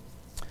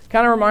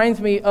 Kind of reminds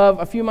me of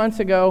a few months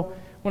ago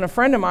when a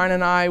friend of mine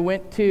and I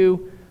went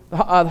to the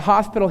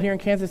hospital here in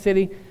Kansas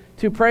City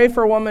to pray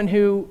for a woman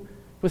who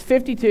was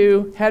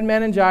 52, had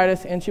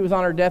meningitis, and she was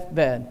on her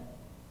deathbed.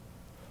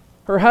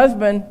 Her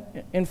husband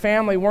and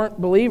family weren't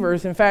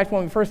believers. In fact,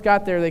 when we first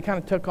got there, they kind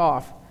of took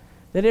off.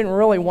 They didn't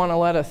really want to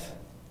let us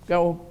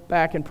go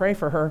back and pray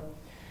for her.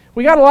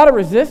 We got a lot of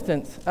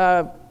resistance.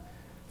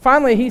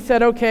 Finally, he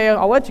said, okay,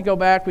 I'll let you go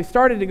back. We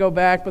started to go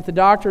back, but the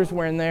doctors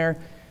were in there.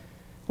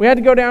 We had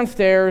to go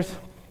downstairs.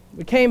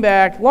 We came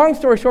back. Long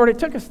story short, it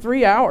took us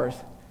 3 hours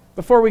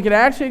before we could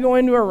actually go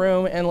into her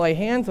room and lay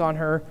hands on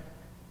her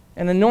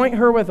and anoint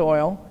her with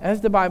oil,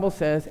 as the Bible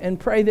says, and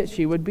pray that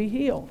she would be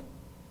healed.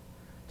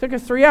 It took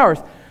us 3 hours.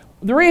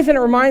 The reason it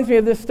reminds me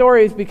of this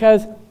story is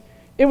because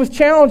it was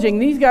challenging.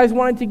 These guys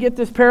wanted to get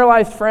this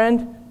paralyzed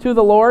friend to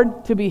the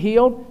Lord to be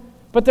healed,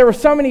 but there were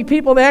so many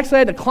people, they actually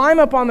had to climb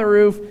up on the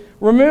roof,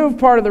 remove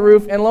part of the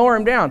roof, and lower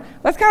him down.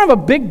 That's kind of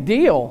a big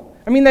deal.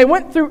 I mean, they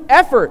went through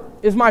effort,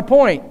 is my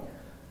point.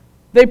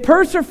 They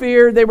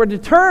persevered, they were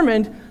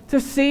determined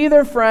to see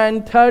their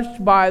friend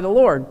touched by the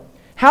Lord.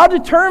 How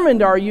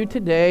determined are you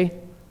today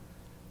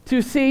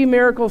to see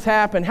miracles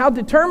happen? How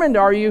determined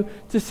are you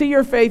to see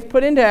your faith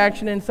put into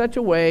action in such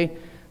a way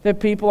that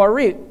people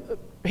are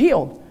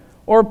healed?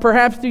 Or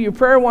perhaps do you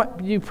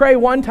pray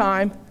one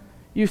time,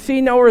 you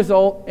see no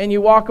result, and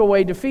you walk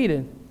away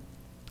defeated?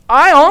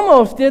 I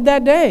almost did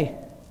that day,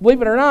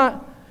 believe it or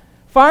not.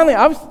 Finally,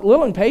 I was a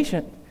little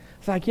impatient.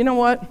 It's like, you know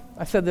what?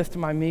 I said this to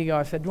my amigo.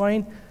 I said,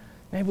 Dwayne,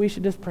 maybe we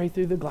should just pray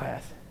through the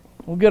glass.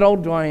 Well, good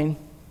old Dwayne,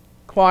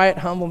 quiet,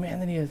 humble man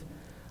that he is.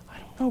 I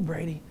don't know,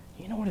 Brady.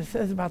 You know what it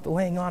says about the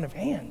laying on of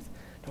hands.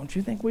 Don't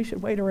you think we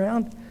should wait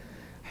around?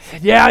 I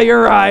said, yeah,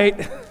 you're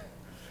right.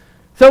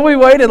 So we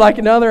waited like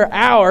another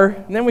hour,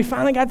 and then we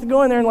finally got to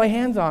go in there and lay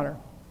hands on her.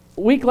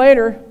 A week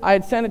later, I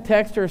had sent a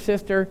text to her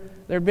sister.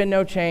 There had been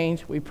no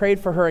change. We prayed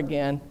for her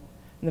again.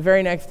 And the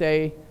very next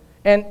day,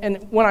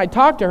 and when I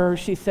talked to her,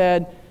 she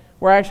said,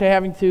 we're actually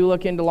having to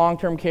look into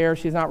long-term care.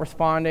 She's not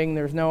responding.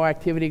 There's no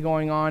activity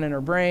going on in her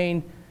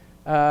brain.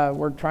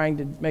 We're trying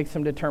to make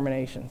some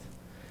determinations.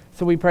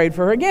 So we prayed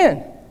for her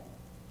again.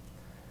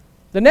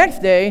 The next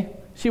day,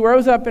 she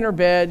rose up in her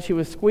bed. She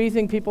was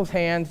squeezing people's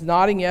hands,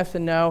 nodding yes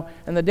and no.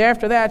 And the day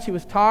after that, she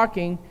was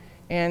talking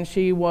and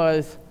she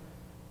was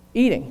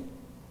eating.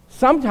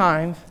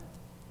 Sometimes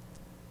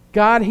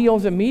God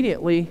heals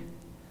immediately.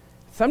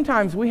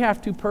 Sometimes we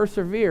have to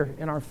persevere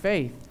in our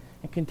faith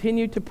and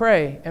continue to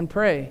pray and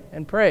pray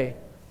and pray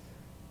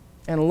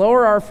and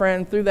lower our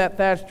friend through that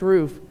thatched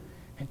roof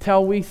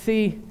until we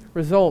see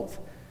results,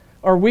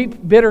 or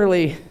weep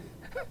bitterly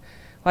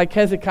like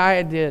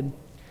Hezekiah did.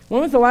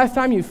 When was the last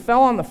time you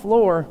fell on the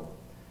floor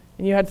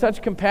and you had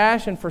such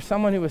compassion for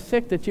someone who was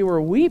sick that you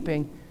were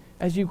weeping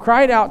as you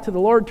cried out to the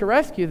Lord to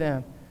rescue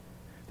them?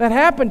 That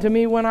happened to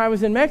me when I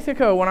was in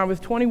Mexico. When I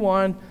was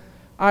 21,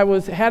 I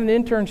had an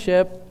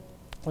internship,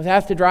 was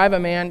asked to drive a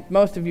man.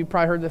 Most of you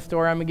probably heard this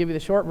story. I'm going to give you the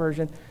short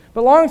version.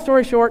 But long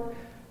story short,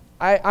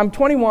 I'm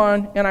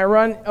 21, and I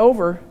run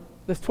over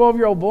this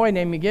 12-year-old boy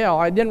named Miguel.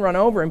 I didn't run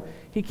over him.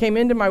 He came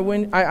into my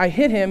I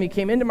hit him. He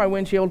came into my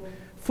windshield,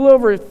 flew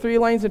over 3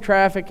 lanes of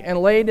traffic,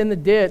 and laid in the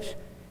ditch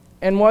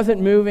and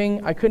wasn't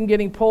moving. I couldn't get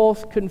any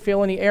pulse, couldn't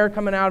feel any air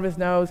coming out of his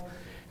nose.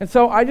 And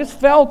so I just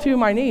fell to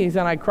my knees,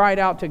 and I cried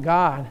out to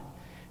God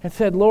and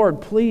said,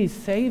 Lord, please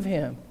save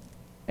him.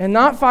 And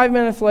not 5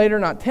 minutes later,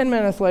 not 10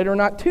 minutes later,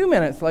 not 2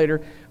 minutes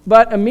later,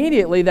 but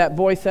immediately that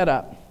boy sat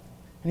up.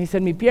 And he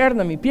said, mi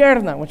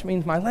pierna, which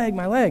means my leg,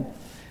 my leg.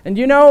 And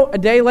you know, a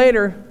day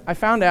later, I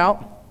found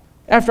out,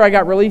 after I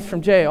got released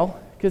from jail,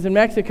 because in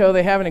Mexico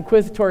they have an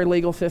inquisitory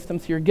legal system,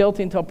 so you're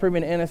guilty until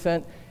proven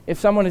innocent. If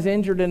someone is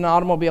injured in an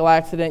automobile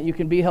accident, you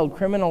can be held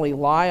criminally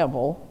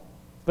liable.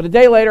 But a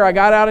day later, I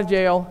got out of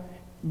jail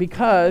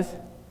because,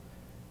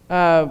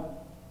 a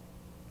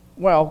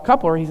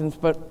couple of reasons,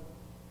 but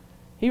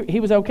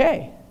he was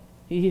okay.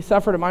 He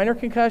suffered a minor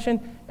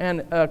concussion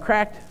and a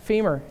cracked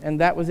femur,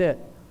 and that was it.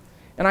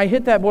 And I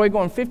hit that boy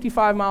going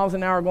 55 miles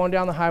an hour going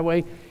down the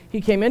highway. He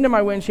came into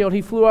my windshield.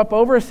 He flew up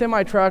over a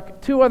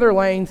semi-truck, 2 other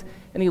lanes,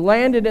 and he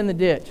landed in the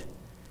ditch.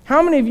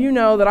 How many of you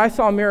know that I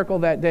saw a miracle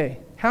that day?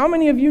 How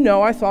many of you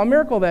know I saw a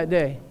miracle that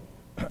day?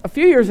 A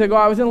few years ago,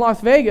 I was in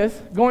Las Vegas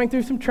going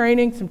through some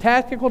training, some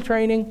tactical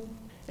training,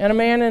 and a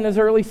man in his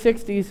early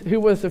 60s who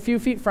was a few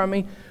feet from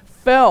me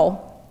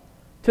fell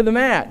to the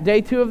mat,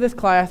 day 2 of this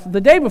class.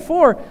 The day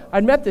before,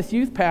 I'd met this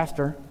youth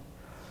pastor.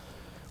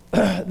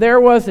 There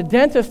was a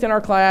dentist in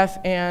our class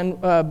and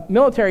a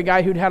military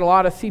guy who'd had a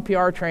lot of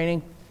CPR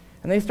training,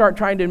 and they start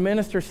trying to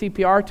administer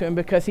CPR to him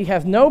because he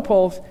has no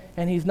pulse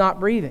and he's not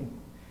breathing.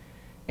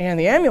 And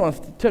the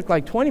ambulance took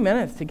like 20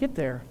 minutes to get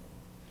there.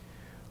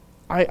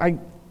 I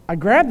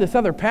grabbed this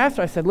other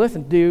pastor. I said,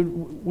 listen,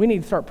 dude, we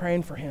need to start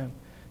praying for him.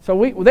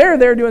 So they're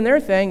there doing their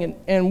thing,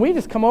 and we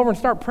just come over and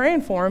start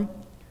praying for him.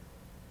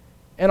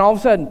 And all of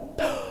a sudden,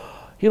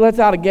 he lets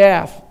out a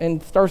gasp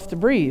and starts to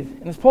breathe,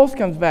 and his pulse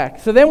comes back.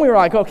 So then we were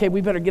like, okay,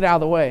 we better get out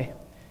of the way.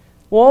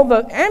 Well,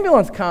 the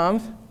ambulance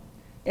comes,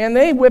 and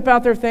they whip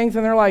out their things,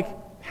 and they're like,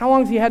 how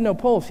long has he had no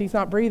pulse? He's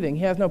not breathing.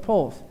 He has no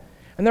pulse.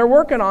 And they're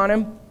working on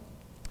him,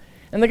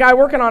 and the guy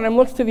working on him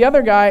looks to the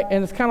other guy,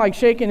 and it's kind of like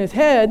shaking his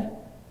head,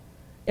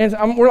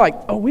 and we're like,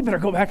 oh, we better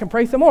go back and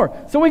pray some more.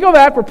 So we go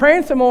back, we're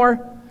praying some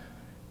more.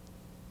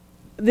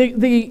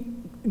 The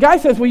guy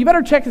says, well, you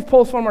better check his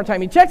pulse one more time.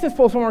 He checks his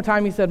pulse one more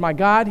time. He said, my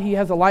God, he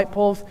has a light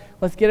pulse.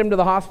 Let's get him to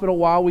the hospital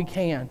while we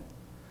can.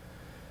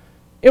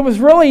 it was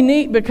really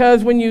neat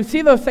because when you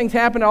see those things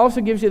happen, it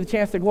also gives you the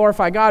chance to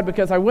glorify God,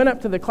 because I went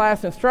up to the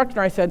class instructor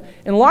and I said,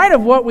 in light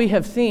of what we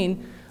have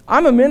seen,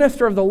 I'm a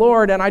minister of the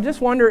Lord, and I just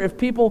wonder if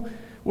people,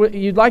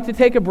 you'd like to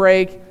take a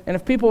break, and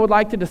if people would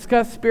like to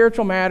discuss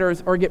spiritual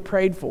matters or get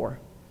prayed for.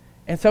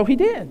 And so he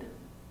did.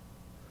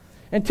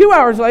 And 2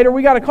 hours later,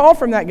 we got a call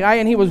from that guy,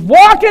 and he was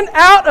walking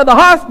out of the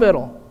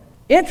hospital.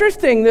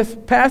 Interesting, this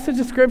passage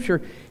of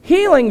Scripture.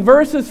 Healing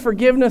versus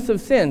forgiveness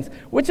of sins.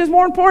 Which is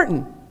more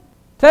important?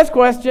 Test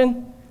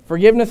question.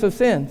 Forgiveness of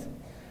sins,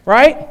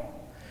 right?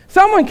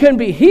 Someone can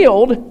be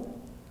healed,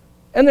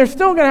 and they're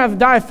still going to have to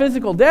die a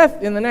physical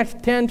death in the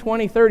next 10,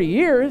 20, 30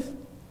 years.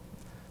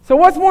 So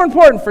what's more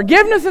important,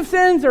 forgiveness of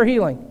sins or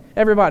healing?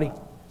 Everybody,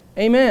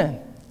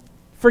 amen.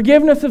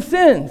 Forgiveness of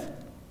sins.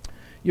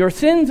 Your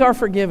sins are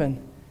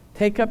forgiven.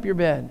 Take up your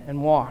bed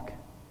and walk.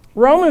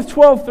 Romans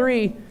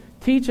 12:3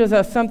 teaches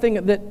us something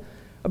that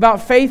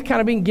about faith kind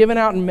of being given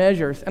out in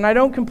measures. And I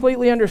don't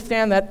completely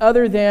understand that,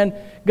 other than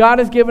God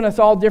has given us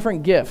all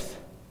different gifts.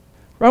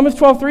 Romans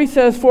 12:3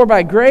 says, for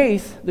by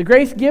grace, the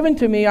grace given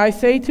to me, I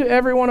say to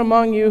everyone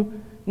among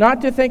you, not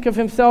to think of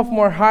himself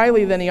more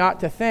highly than he ought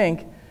to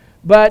think,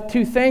 but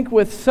to think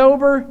with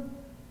sober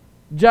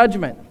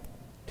judgment.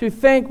 To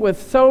think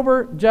with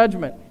sober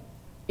judgment.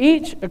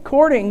 Each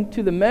according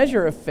to the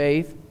measure of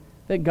faith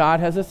that God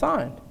has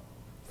assigned.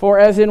 For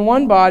as in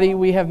one body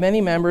we have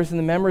many members, and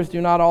the members do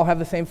not all have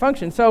the same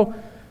function. So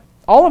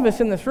all of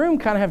us in this room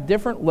kind of have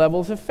different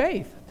levels of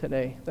faith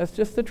today. That's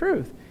just the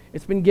truth.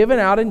 It's been given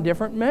out in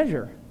different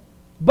measure.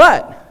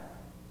 But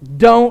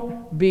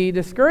don't be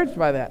discouraged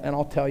by that, and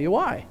I'll tell you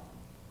why.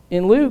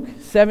 In Luke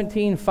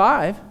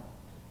 17:5,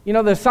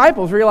 the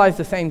disciples realized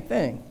the same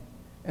thing.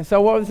 And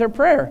so what was their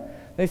prayer?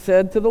 They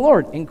said to the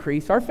Lord,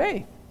 increase our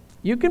faith.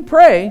 You can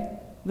pray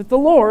that the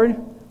Lord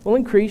will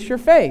increase your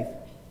faith,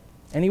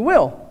 and He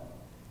will.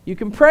 You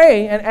can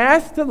pray and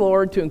ask the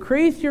Lord to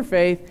increase your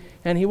faith,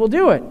 and He will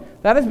do it.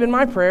 That has been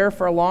my prayer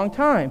for a long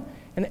time.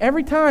 And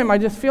every time I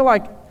just feel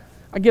like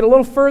I get a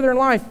little further in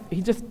life,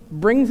 He just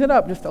brings it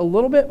up just a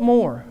little bit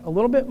more, a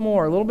little bit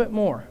more, a little bit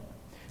more.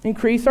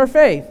 Increase our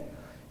faith.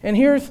 And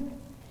here's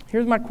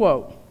my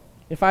quote.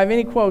 If I have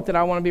any quote that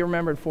I want to be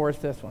remembered for, it's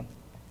this one.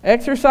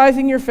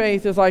 Exercising your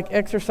faith is like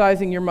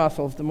exercising your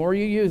muscles. The more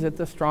you use it,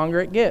 the stronger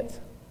it gets.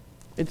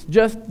 It's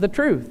just the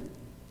truth.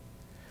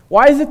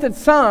 Why is it that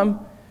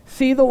some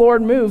see the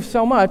Lord move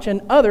so much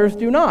and others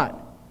do not?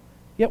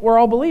 Yet we're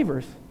all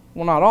believers.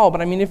 Well, not all,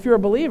 but if you're a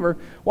believer,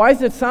 why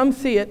is it some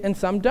see it and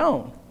some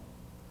don't?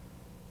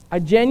 I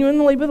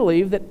genuinely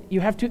believe that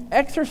you have to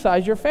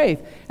exercise your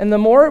faith. And the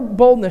more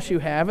boldness you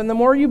have, and the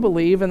more you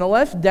believe, and the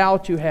less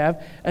doubt you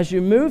have, as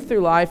you move through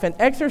life and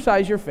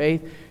exercise your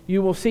faith,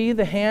 you will see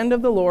the hand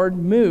of the Lord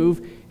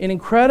move in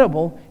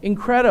incredible,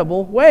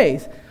 incredible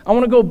ways. I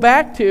want to go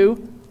back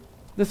to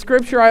the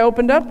scripture I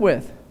opened up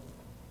with.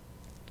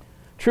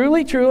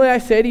 Truly, truly, I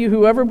say to you,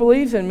 whoever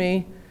believes in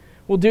me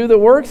will do the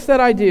works that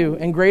I do,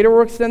 and greater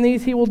works than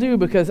these he will do,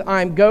 because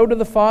I go to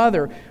the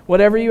Father.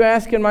 Whatever you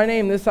ask in my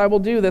name, this I will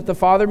do, that the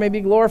Father may be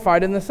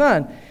glorified in the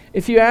Son.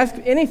 If you ask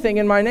anything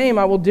in my name,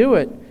 I will do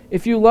it.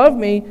 If you love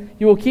me,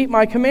 you will keep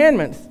my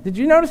commandments. Did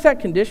you notice that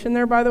condition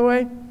there, by the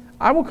way?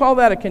 I will call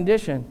that a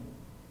condition.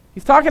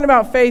 He's talking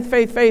about faith,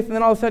 faith, faith, and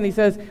then all of a sudden he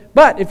says,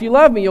 but if you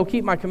love me, you'll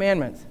keep my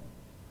commandments.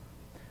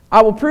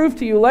 I will prove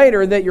to you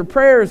later that your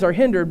prayers are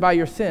hindered by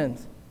your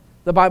sins.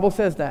 The Bible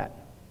says that.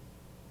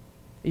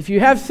 If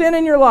you have sin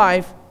in your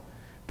life,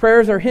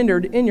 prayers are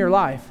hindered in your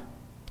life.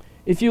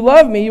 If you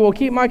love me, you will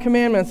keep my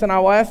commandments, and I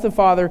will ask the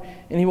Father,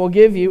 and He will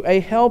give you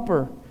a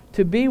helper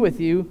to be with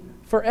you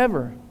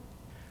forever.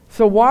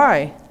 So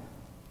why?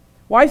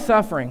 Why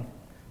suffering?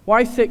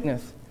 Why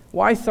sickness?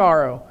 Why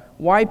sorrow?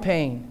 Why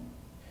pain?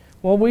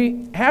 Well,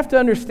 we have to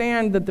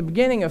understand that the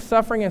beginning of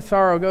suffering and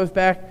sorrow goes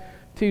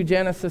back to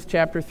Genesis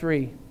chapter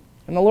 3.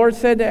 And the Lord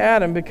said to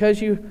Adam, because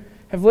you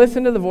have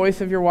listened to the voice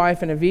of your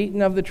wife and have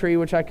eaten of the tree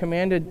which I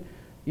commanded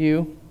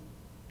you,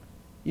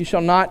 you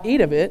shall not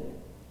eat of it.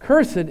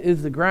 Cursed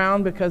is the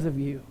ground because of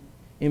you.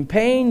 In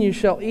pain you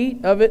shall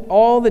eat of it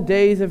all the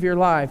days of your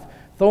life.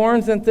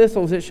 Thorns and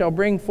thistles it shall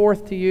bring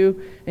forth to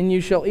you, and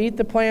you shall eat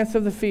the plants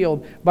of the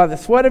field. By the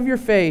sweat of your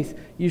face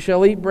you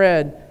shall eat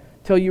bread,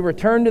 till you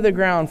return to the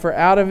ground, for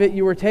out of it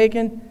you were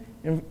taken,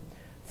 and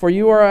for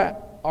you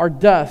are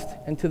dust,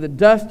 and to the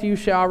dust you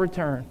shall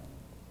return.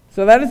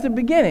 So that is the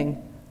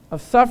beginning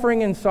of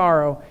suffering and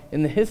sorrow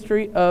in the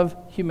history of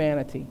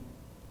humanity.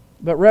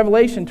 But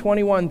Revelation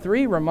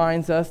 21:3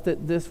 reminds us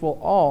that this will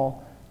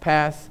all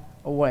pass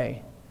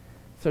away.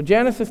 So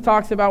Genesis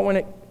talks about when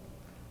it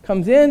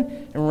comes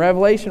in, and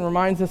Revelation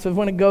reminds us of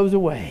when it goes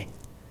away.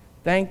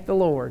 Thank the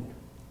Lord.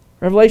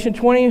 Revelation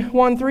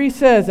 21:3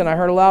 says, and I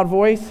heard a loud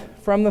voice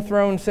from the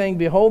throne saying,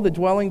 behold, the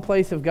dwelling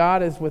place of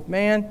God is with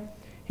man.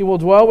 He will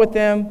dwell with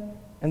them,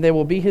 and they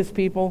will be His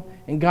people,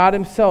 and God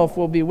Himself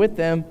will be with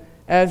them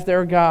as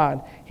their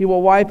God. He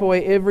will wipe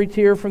away every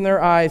tear from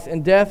their eyes,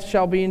 and death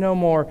shall be no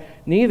more.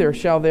 Neither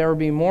shall there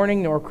be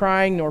mourning, nor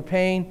crying, nor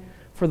pain,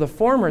 for the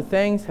former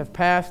things have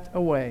passed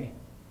away.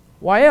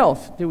 Why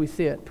else do we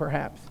see it,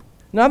 perhaps?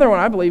 Another one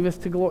I believe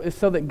is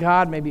so that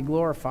God may be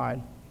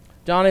glorified.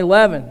 John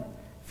 11,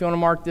 if you want to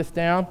mark this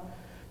down.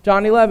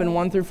 John 11,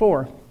 1 through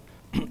 4.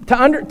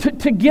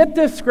 To get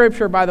this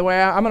scripture, by the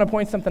way, I'm going to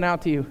point something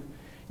out to you.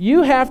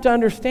 You have to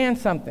understand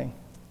something.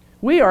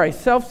 We are a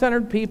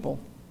self-centered people.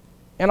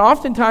 And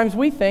oftentimes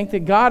we think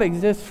that God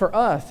exists for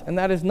us, and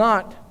that is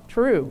not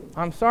true.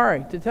 I'm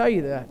sorry to tell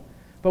you that.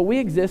 But we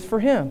exist for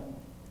Him.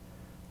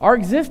 Our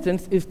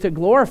existence is to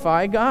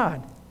glorify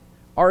God.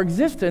 Our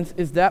existence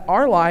is that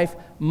our life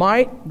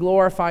might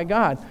glorify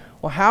God.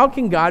 Well, how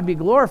can God be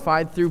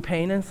glorified through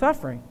pain and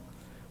suffering?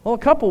 Well, a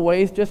couple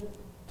ways just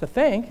to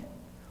think.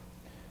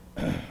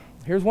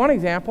 Here's one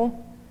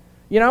example.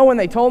 You know, when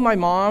they told my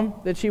mom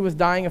that she was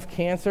dying of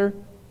cancer,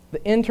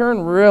 the intern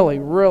really,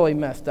 really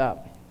messed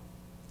up.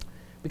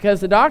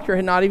 Because the doctor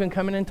had not even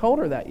come in and told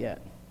her that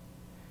yet.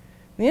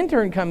 The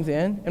intern comes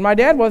in, and my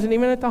dad wasn't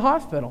even at the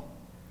hospital.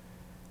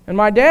 And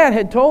my dad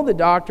had told the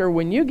doctor,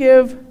 when you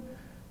give,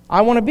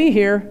 I want to be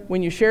here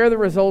when you share the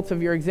results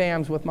of your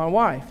exams with my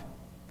wife.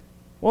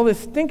 Well, this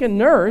stinking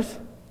nurse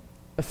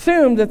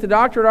assumed that the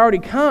doctor had already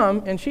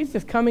come, and she's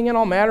just coming in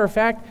all matter of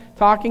fact,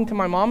 talking to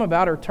my mom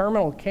about her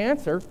terminal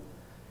cancer.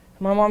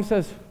 And my mom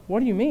says, what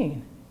do you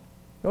mean?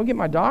 Go get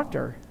my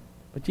doctor.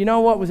 But you know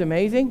what was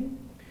amazing?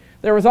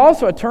 There was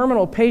also a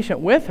terminal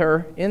patient with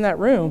her in that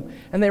room,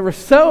 and they were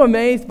so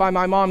amazed by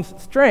my mom's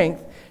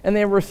strength, and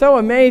they were so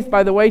amazed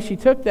by the way she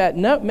took that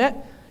note.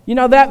 You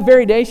know, that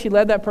very day she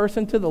led that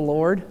person to the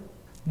Lord.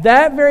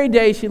 That very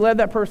day she led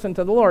that person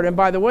to the Lord. And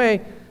by the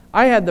way,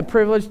 I had the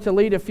privilege to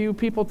lead a few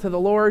people to the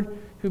Lord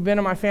who've been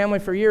in my family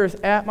for years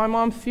at my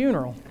mom's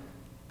funeral.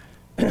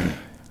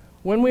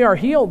 When we are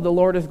healed, the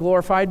Lord is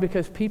glorified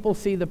because people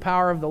see the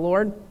power of the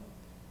Lord,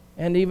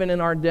 and even in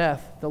our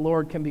death, the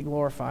Lord can be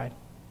glorified.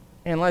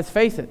 And let's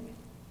face it,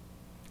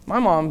 my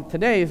mom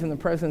today is in the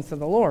presence of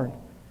the Lord.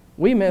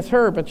 We miss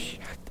her, but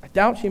I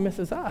doubt she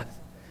misses us.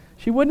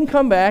 She wouldn't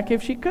come back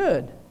if she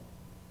could.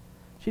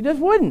 She just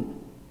wouldn't.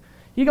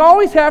 You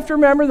always have to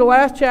remember the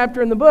last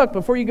chapter in the book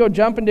before you go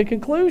jump into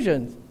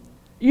conclusions.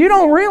 You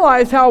don't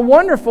realize how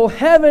wonderful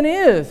heaven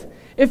is.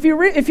 If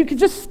you could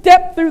just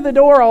step through the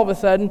door all of a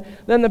sudden,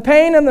 then the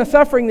pain and the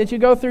suffering that you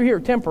go through here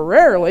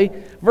temporarily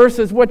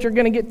versus what you're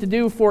going to get to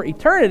do for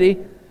eternity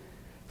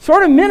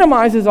sort of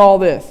minimizes all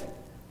this.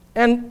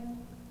 And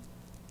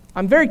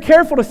I'm very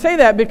careful to say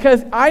that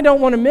because I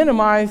don't want to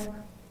minimize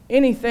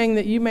anything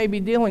that you may be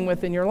dealing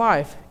with in your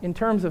life in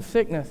terms of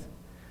sickness.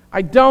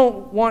 I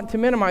don't want to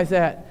minimize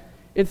that.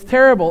 It's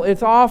terrible.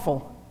 It's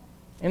awful.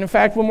 And in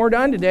fact, when we're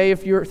done today,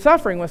 if you're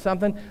suffering with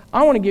something,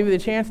 I want to give you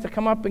the chance to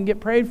come up and get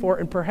prayed for,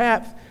 and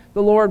perhaps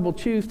the Lord will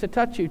choose to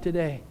touch you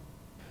today.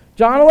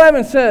 John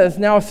 11 says,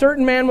 Now a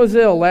certain man was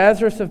ill,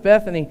 Lazarus of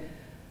Bethany,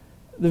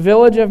 the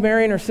village of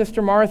Mary and her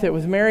sister Martha. It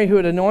was Mary who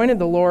had anointed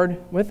the Lord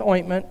with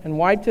ointment and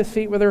wiped his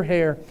feet with her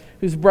hair,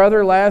 whose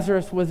brother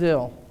Lazarus was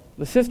ill.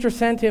 The sister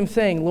sent to him,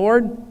 saying,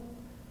 Lord,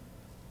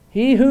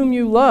 he whom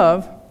you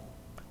love,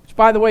 which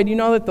by the way, do you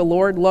know that the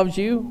Lord loves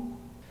you?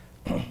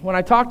 When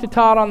I talked to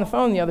Todd on the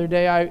phone the other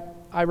day,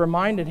 I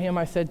reminded him,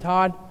 I said,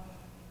 Todd,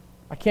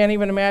 I can't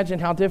even imagine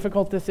how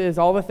difficult this is.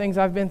 All the things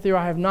I've been through,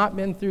 I have not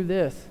been through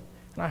this.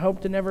 And I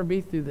hope to never be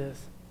through this.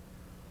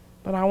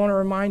 But I want to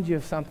remind you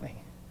of something.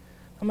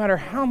 No matter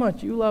how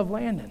much you love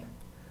Landon,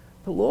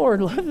 the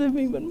Lord loves him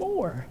even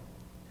more.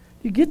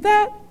 You get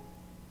that?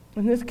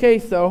 In this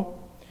case, though,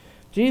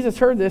 Jesus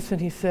heard this and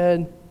he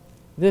said,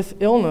 this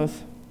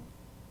illness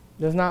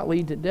does not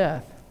lead to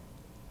death.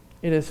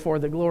 It is for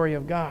the glory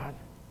of God,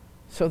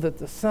 so that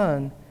the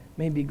Son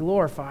may be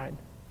glorified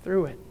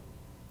through it.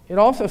 It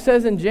also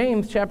says in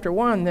James chapter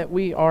 1 that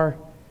we are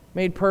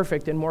made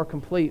perfect and more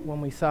complete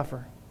when we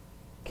suffer.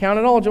 Count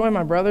it all joy,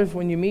 my brothers,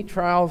 when you meet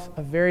trials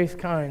of various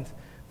kinds,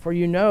 for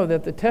you know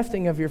that the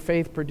testing of your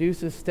faith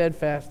produces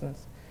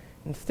steadfastness.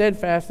 And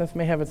steadfastness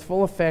may have its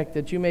full effect,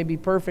 that you may be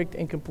perfect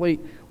and complete,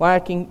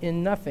 lacking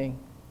in nothing.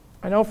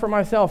 I know for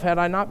myself, had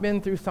I not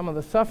been through some of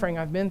the suffering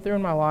I've been through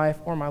in my life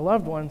or my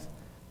loved ones,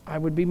 I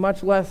would be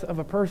much less of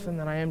a person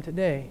than I am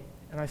today.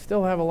 And I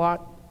still have a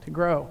lot to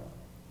grow.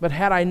 But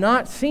had I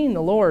not seen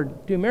the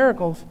Lord do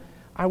miracles,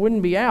 I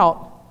wouldn't be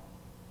out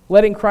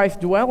letting Christ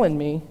dwell in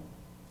me,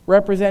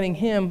 representing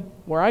Him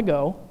where I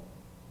go,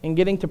 and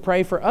getting to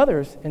pray for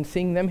others and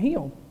seeing them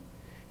healed.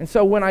 And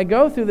so when I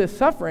go through this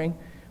suffering,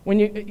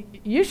 when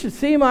you should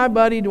see my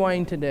buddy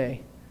Dwayne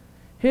today.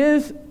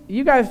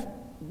 You guys,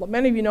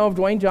 many of you know of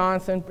Dwayne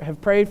Johnson, have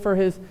prayed for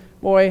his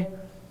boy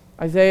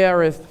Isaiah,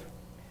 or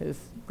his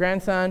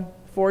grandson,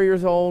 4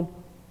 years old.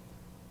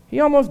 He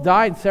almost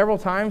died several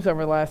times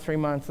over the last 3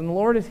 months, and the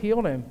Lord has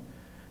healed him.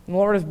 And the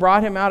Lord has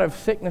brought him out of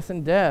sickness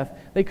and death.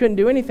 They couldn't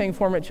do anything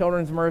for him at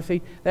Children's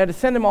Mercy. They had to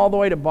send him all the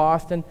way to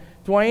Boston.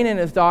 Dwayne and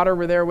his daughter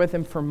were there with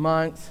him for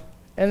months.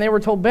 And they were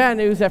told bad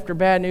news after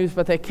bad news,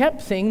 but they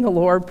kept seeing the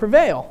Lord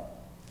prevail.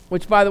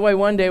 Which, by the way,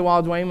 one day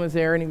while Dwayne was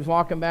there and he was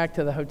walking back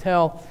to the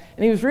hotel,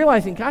 and he was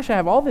realizing, gosh, I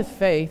have all this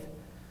faith.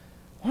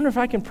 I wonder if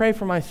I can pray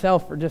for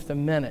myself for just a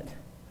minute.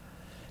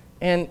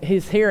 And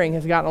his hearing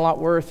has gotten a lot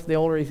worse the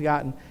older he's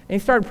gotten. And he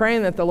started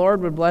praying that the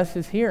Lord would bless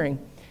his hearing.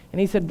 And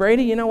he said,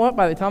 Brady, you know what?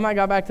 By the time I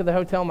got back to the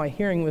hotel, my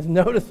hearing was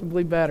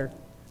noticeably better.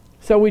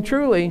 So we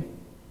truly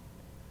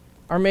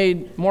are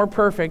made more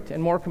perfect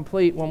and more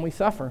complete when we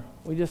suffer.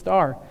 We just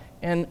are.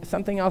 And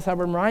something else I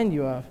would remind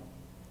you of.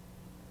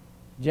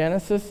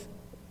 Genesis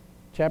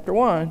chapter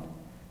 1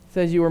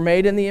 says you were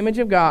made in the image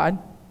of God,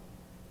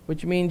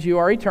 which means you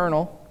are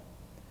eternal.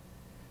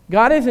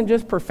 God isn't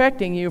just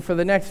perfecting you for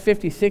the next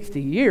 50,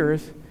 60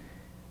 years.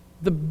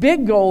 The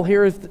big goal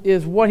here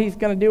is what He's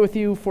going to do with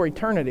you for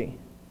eternity.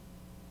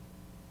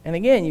 And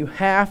again, you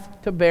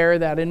have to bear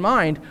that in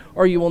mind,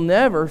 or you will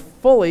never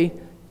fully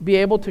be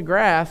able to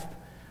grasp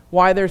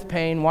why there's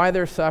pain, why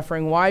there's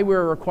suffering, why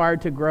we're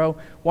required to grow,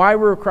 why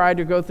we're required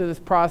to go through this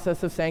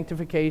process of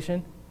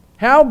sanctification.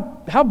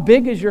 How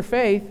big is your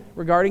faith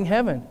regarding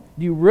heaven?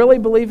 Do you really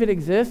believe it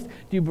exists?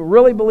 Do you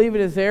really believe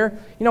it is there?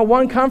 You know,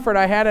 one comfort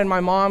I had in my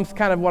mom's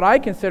kind of what I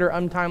consider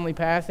untimely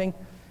passing,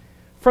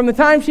 from the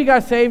time she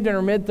got saved in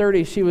her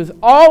mid-30s, she was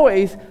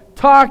always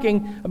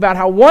talking about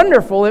how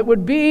wonderful it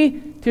would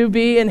be to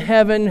be in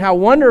heaven, how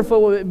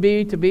wonderful it would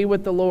be to be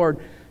with the Lord.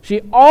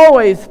 She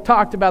always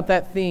talked about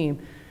that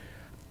theme.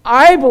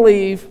 I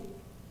believe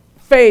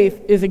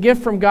faith is a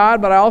gift from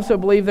God, but I also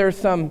believe there's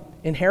some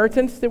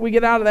inheritance that we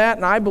get out of that,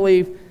 and I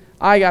believe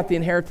I got the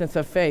inheritance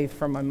of faith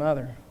from my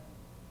mother.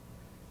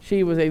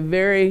 She was a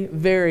very,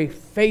 very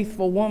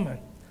faithful woman.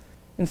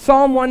 In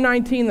Psalm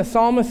 119, the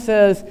psalmist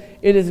says,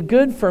 "It is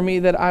good for me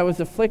that I was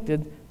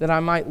afflicted, that I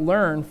might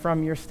learn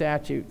from your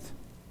statutes."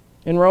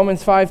 In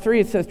Romans 5:3,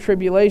 it says,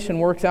 "Tribulation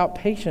works out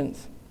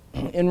patience."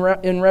 In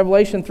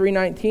Revelation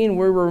 3:19,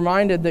 we're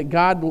reminded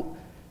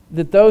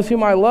that those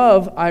whom I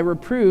love, I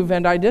reprove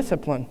and I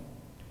discipline.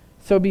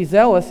 So be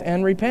zealous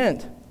and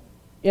repent.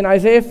 In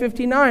Isaiah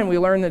 59, we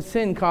learn that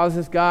sin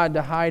causes God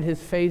to hide His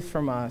face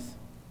from us.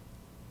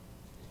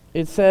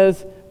 It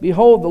says,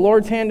 "Behold, the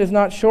Lord's hand is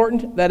not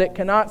shortened, that it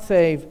cannot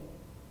save,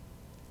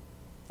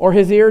 or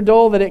His ear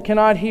dull, that it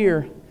cannot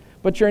hear.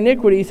 But your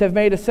iniquities have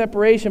made a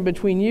separation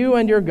between you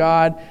and your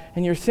God,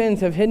 and your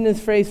sins have hidden His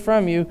face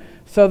from you,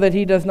 so that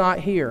He does not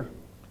hear."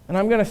 And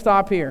I'm going to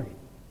stop here,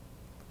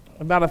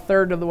 about a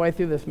third of the way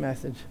through this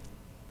message.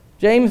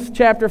 James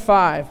chapter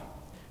 5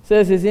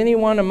 says, "Is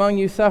anyone among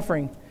you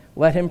suffering?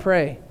 Let him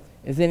pray.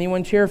 Is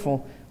anyone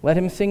cheerful? Let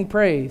him sing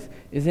praise.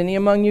 Is any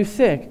among you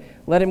sick?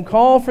 Let him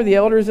call for the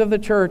elders of the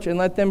church and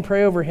let them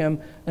pray over him,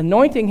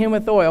 anointing him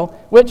with oil,"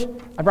 which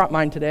I brought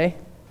mine today,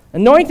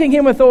 "anointing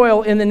him with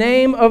oil in the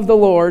name of the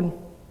Lord.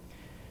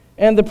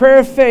 And the prayer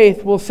of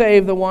faith will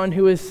save the one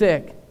who is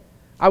sick."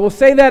 I will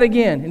say that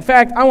again. In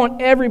fact, I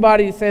want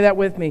everybody to say that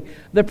with me.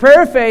 The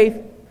prayer of faith,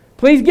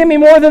 please give me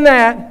more than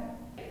that,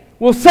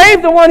 will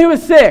save the one who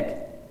is sick.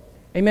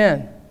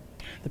 Amen.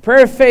 The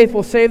prayer of faith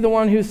will save the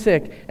one who's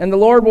sick, and the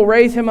Lord will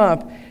raise him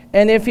up.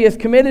 And if he has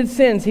committed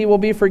sins, he will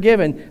be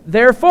forgiven.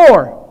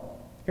 Therefore,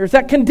 here's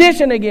that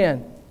condition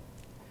again.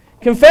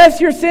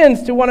 Confess your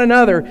sins to one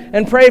another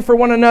and pray for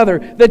one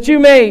another that you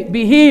may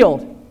be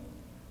healed.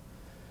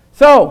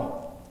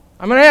 So,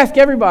 I'm going to ask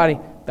everybody,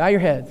 bow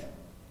your heads.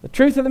 The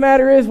truth of the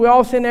matter is we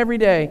all sin every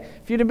day.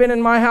 If you'd have been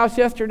in my house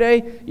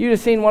yesterday, you'd have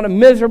seen what a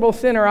miserable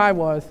sinner I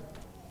was.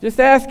 Just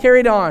ask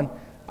Carrie Dawn.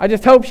 I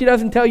just hope she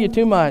doesn't tell you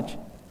too much.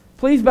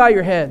 Please bow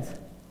your heads.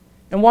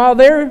 And while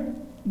they're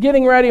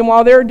getting ready and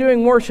while they're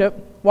doing worship,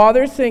 while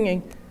they're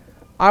singing,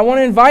 I want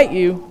to invite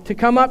you to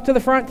come up to the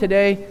front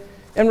today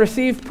and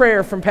receive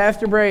prayer from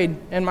Pastor Braid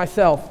and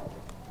myself.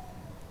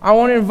 I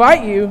want to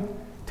invite you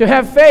to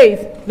have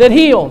faith that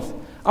heals.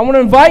 I want to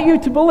invite you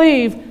to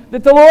believe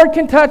that the Lord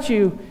can touch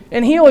you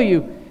and heal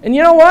you. And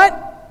you know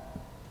what?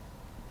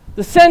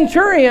 The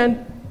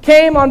centurion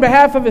came on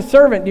behalf of his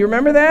servant. Do you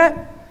remember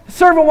that? The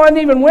servant wasn't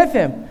even with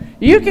him.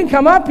 You can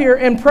come up here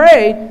and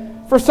pray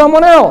for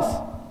someone else.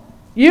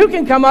 You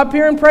can come up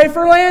here and pray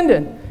for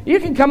Landon. You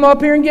can come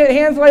up here and get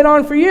hands laid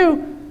on for you,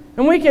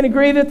 and we can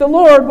agree that the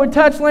Lord would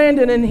touch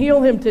Landon and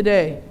heal him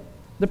today.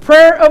 The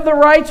prayer of the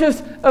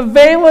righteous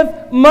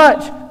availeth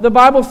much, the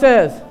Bible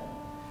says.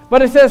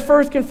 But it says,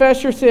 first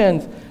confess your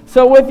sins.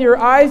 So with your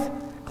eyes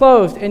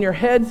closed and your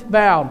heads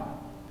bowed,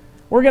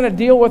 we're going to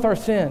deal with our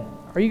sin.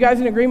 Are you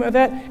guys in agreement with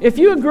that? If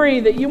you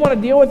agree that you want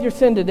to deal with your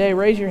sin today,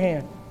 raise your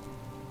hand.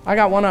 I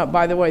got one up,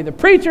 by the way. The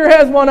preacher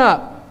has one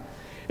up.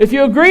 If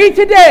you agree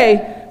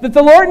today that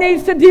the Lord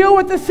needs to deal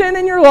with the sin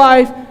in your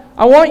life,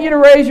 I want you to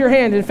raise your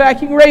hand. In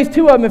fact, you can raise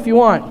two of them if you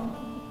want.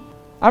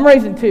 I'm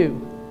raising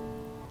two.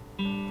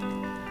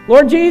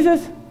 Lord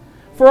Jesus,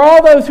 for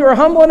all those who are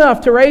humble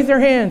enough to raise their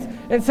hands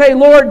and say,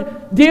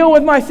 "Lord, deal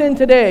with my sin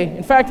today."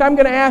 In fact, I'm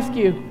going to ask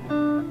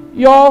you,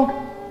 y'all,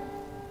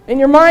 in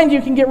your mind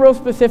you can get real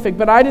specific,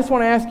 but I just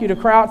want to ask you to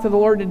cry out to the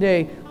Lord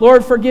today,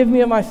 "Lord, forgive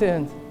me of my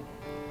sins."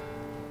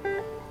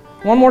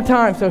 One more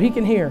time so He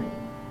can hear.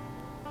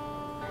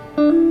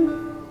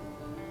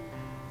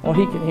 Well,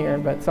 He can hear,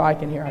 but so I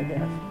can hear, I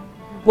guess.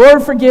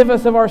 Lord, forgive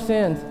us of our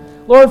sins.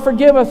 Lord,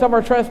 forgive us of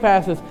our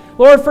trespasses.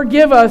 Lord,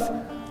 forgive us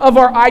of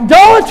our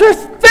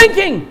idolatrous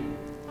thinking.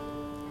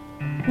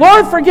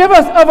 Lord, forgive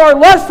us of our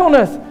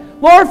lustfulness.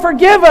 Lord,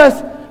 forgive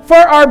us for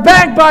our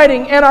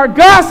backbiting and our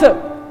gossip.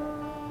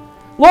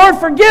 Lord,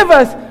 forgive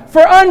us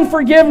for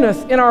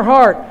unforgiveness in our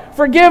heart.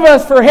 Forgive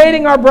us for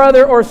hating our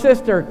brother or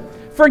sister.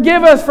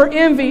 Forgive us for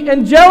envy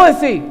and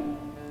jealousy.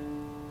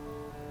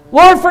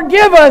 Lord,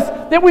 forgive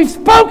us that we've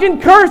spoken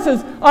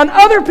curses on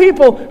other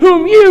people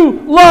whom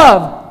you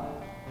love.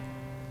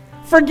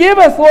 Forgive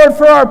us, Lord,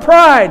 for our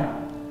pride.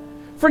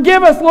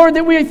 Forgive us, Lord,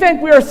 that we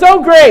think we are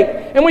so great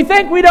and we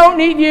think we don't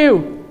need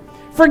you.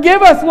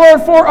 Forgive us,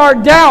 Lord, for our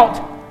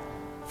doubt.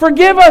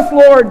 Forgive us,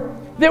 Lord,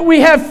 that we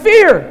have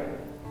fear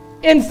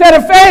instead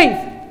of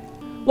faith.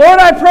 Lord,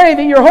 I pray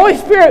that your Holy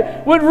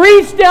Spirit would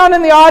reach down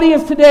in the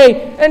audience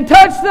today and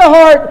touch the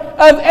heart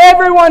of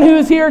everyone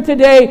who's here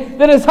today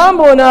that is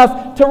humble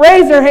enough to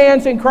raise their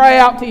hands and cry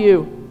out to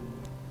you.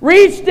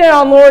 Reach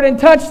down, Lord, and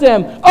touch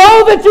them.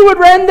 Oh, that you would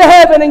rend to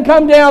heaven and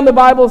come down, the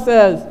Bible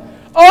says.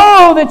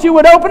 Oh, that you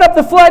would open up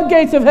the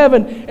floodgates of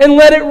heaven and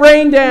let it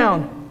rain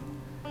down.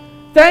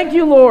 Thank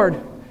you,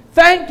 Lord.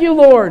 Thank you,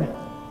 Lord.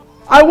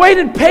 I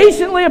waited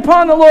patiently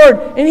upon the Lord,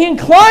 and He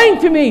inclined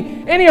to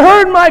me, and He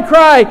heard my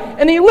cry,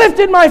 and He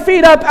lifted my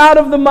feet up out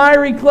of the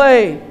miry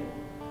clay.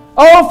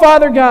 Oh,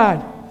 Father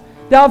God,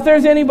 now if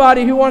there's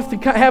anybody who wants to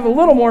have a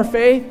little more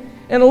faith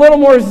and a little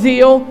more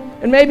zeal,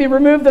 and maybe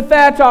remove the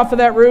thatch off of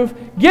that roof,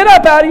 get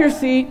up out of your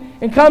seat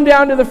and come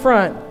down to the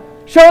front.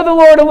 Show the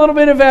Lord a little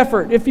bit of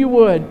effort, if you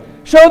would.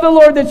 Show the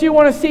Lord that you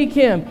want to seek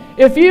Him.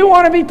 If you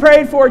want to be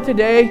prayed for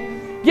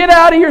today, get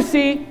out of your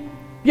seat,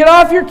 get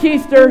off your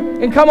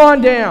keister, and come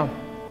on down.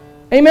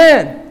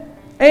 Amen.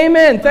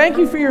 Amen. Thank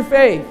you for your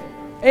faith.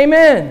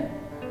 Amen.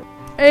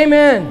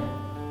 Amen.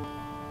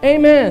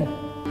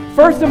 Amen.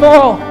 First of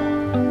all,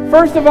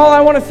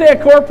 I want to say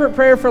a corporate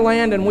prayer for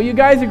Landon. Will you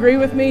guys agree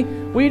with me?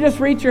 Will you just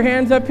reach your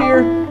hands up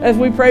here as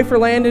we pray for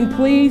Landon,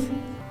 please?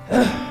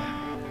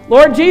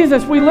 Lord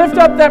Jesus, we lift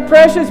up that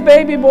precious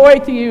baby boy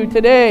to you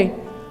today.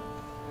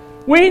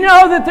 We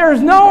know that there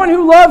is no one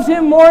who loves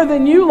him more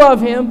than you love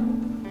him.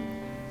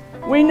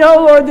 We know,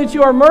 Lord, that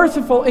you are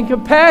merciful and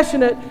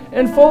compassionate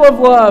and full of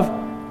love.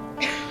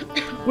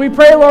 We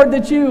pray, Lord,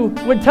 that you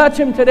would touch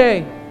him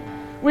today.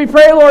 We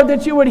pray, Lord,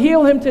 that you would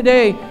heal him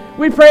today.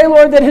 We pray,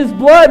 Lord, that his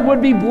blood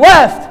would be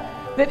blessed,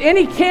 that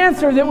any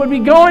cancer that would be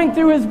going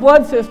through his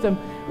blood system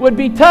would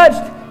be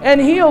touched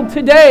and healed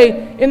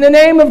today in the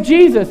name of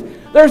Jesus.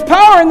 There's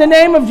power in the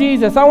name of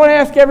Jesus. I want to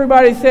ask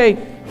everybody to say,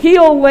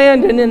 heal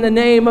Landon in the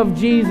name of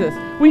Jesus.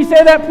 Will you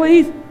say that,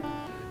 please?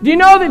 Do you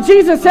know that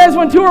Jesus says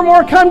when two or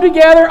more come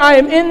together, I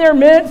am in their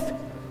midst?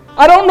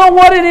 I don't know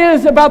what it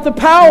is about the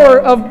power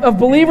of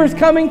believers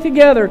coming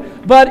together,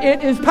 but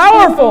it is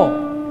powerful.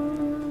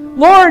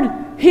 Lord,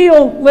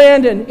 heal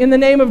Landon in the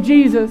name of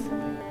Jesus.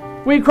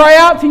 We cry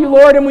out to you,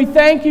 Lord, and we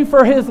thank you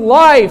for his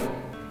life.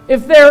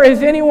 If there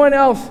is anyone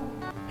else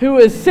who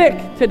is sick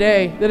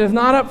today that is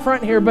not up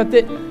front here, but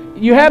that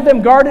you have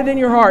them guarded in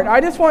your heart, I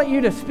just want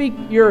you to speak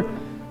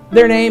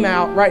their name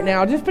out right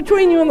now, just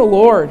between you and the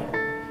Lord.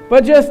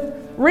 But just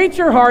reach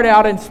your heart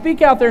out and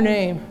speak out their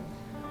name.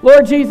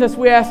 Lord Jesus,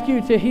 we ask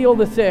you to heal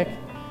the sick.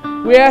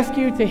 We ask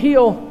you to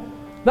heal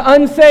the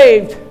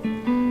unsaved,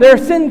 their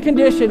sin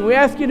condition. We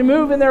ask you to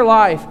move in their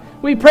life.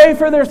 We pray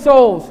for their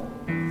souls.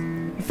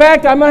 In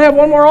fact, I'm going to have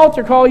one more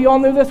altar call. You all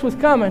knew this was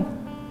coming.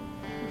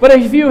 But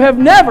if you have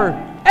never,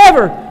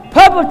 ever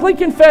publicly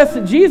confessed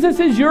that Jesus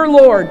is your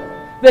Lord,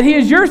 that He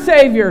is your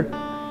Savior,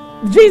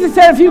 Jesus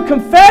said, if you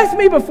confess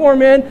me before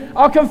men,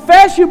 I'll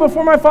confess you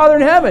before my Father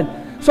in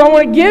heaven. So I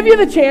want to give you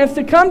the chance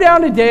to come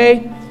down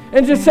today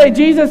and just say,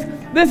 Jesus,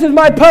 this is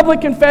my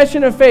public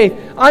confession of faith.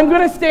 I'm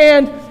going to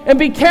stand and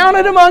be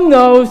counted among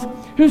those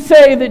who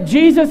say that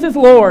Jesus is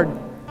Lord.